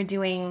work you're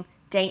doing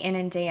day in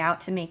and day out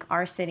to make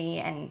our city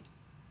and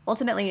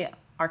ultimately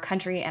our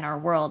country and our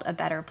world a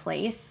better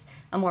place,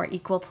 a more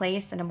equal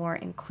place, and a more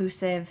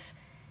inclusive,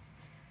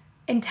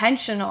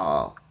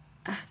 intentional,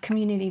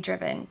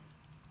 community-driven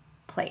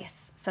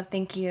place. So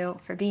thank you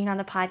for being on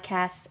the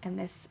podcast and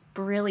this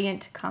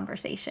brilliant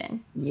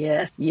conversation.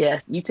 Yes,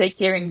 yes. You take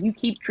care and you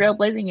keep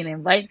trailblazing and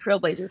invite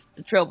trailblazers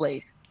to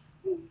trailblaze.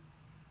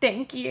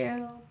 Thank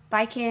you.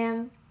 Bye,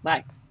 Kim.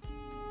 Bye.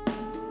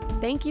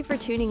 Thank you for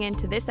tuning in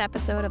to this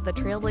episode of the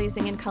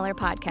Trailblazing in Color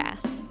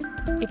podcast.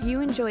 If you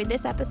enjoyed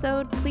this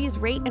episode, please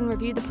rate and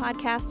review the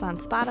podcast on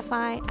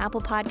Spotify,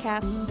 Apple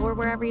Podcasts, or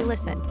wherever you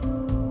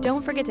listen.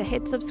 Don't forget to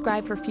hit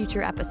subscribe for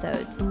future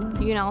episodes.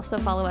 You can also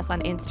follow us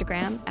on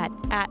Instagram at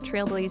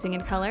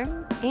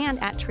 @trailblazingincolor and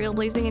at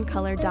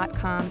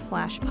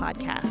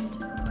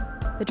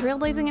trailblazingincolor.com/podcast. The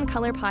Trailblazing in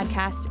Color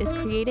podcast is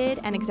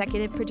created and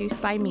executive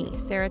produced by me,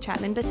 Sarah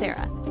Chapman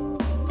Becerra.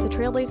 The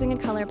Trailblazing in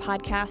Color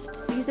podcast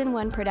Season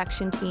 1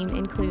 production team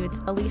includes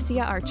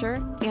Alicia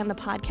Archer and the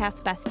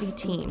Podcast Bestie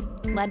team,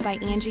 led by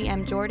Angie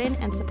M. Jordan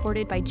and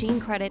supported by Jean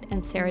Credit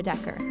and Sarah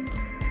Decker.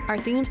 Our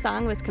theme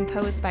song was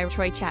composed by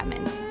Troy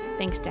Chapman.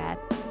 Thanks, Dad.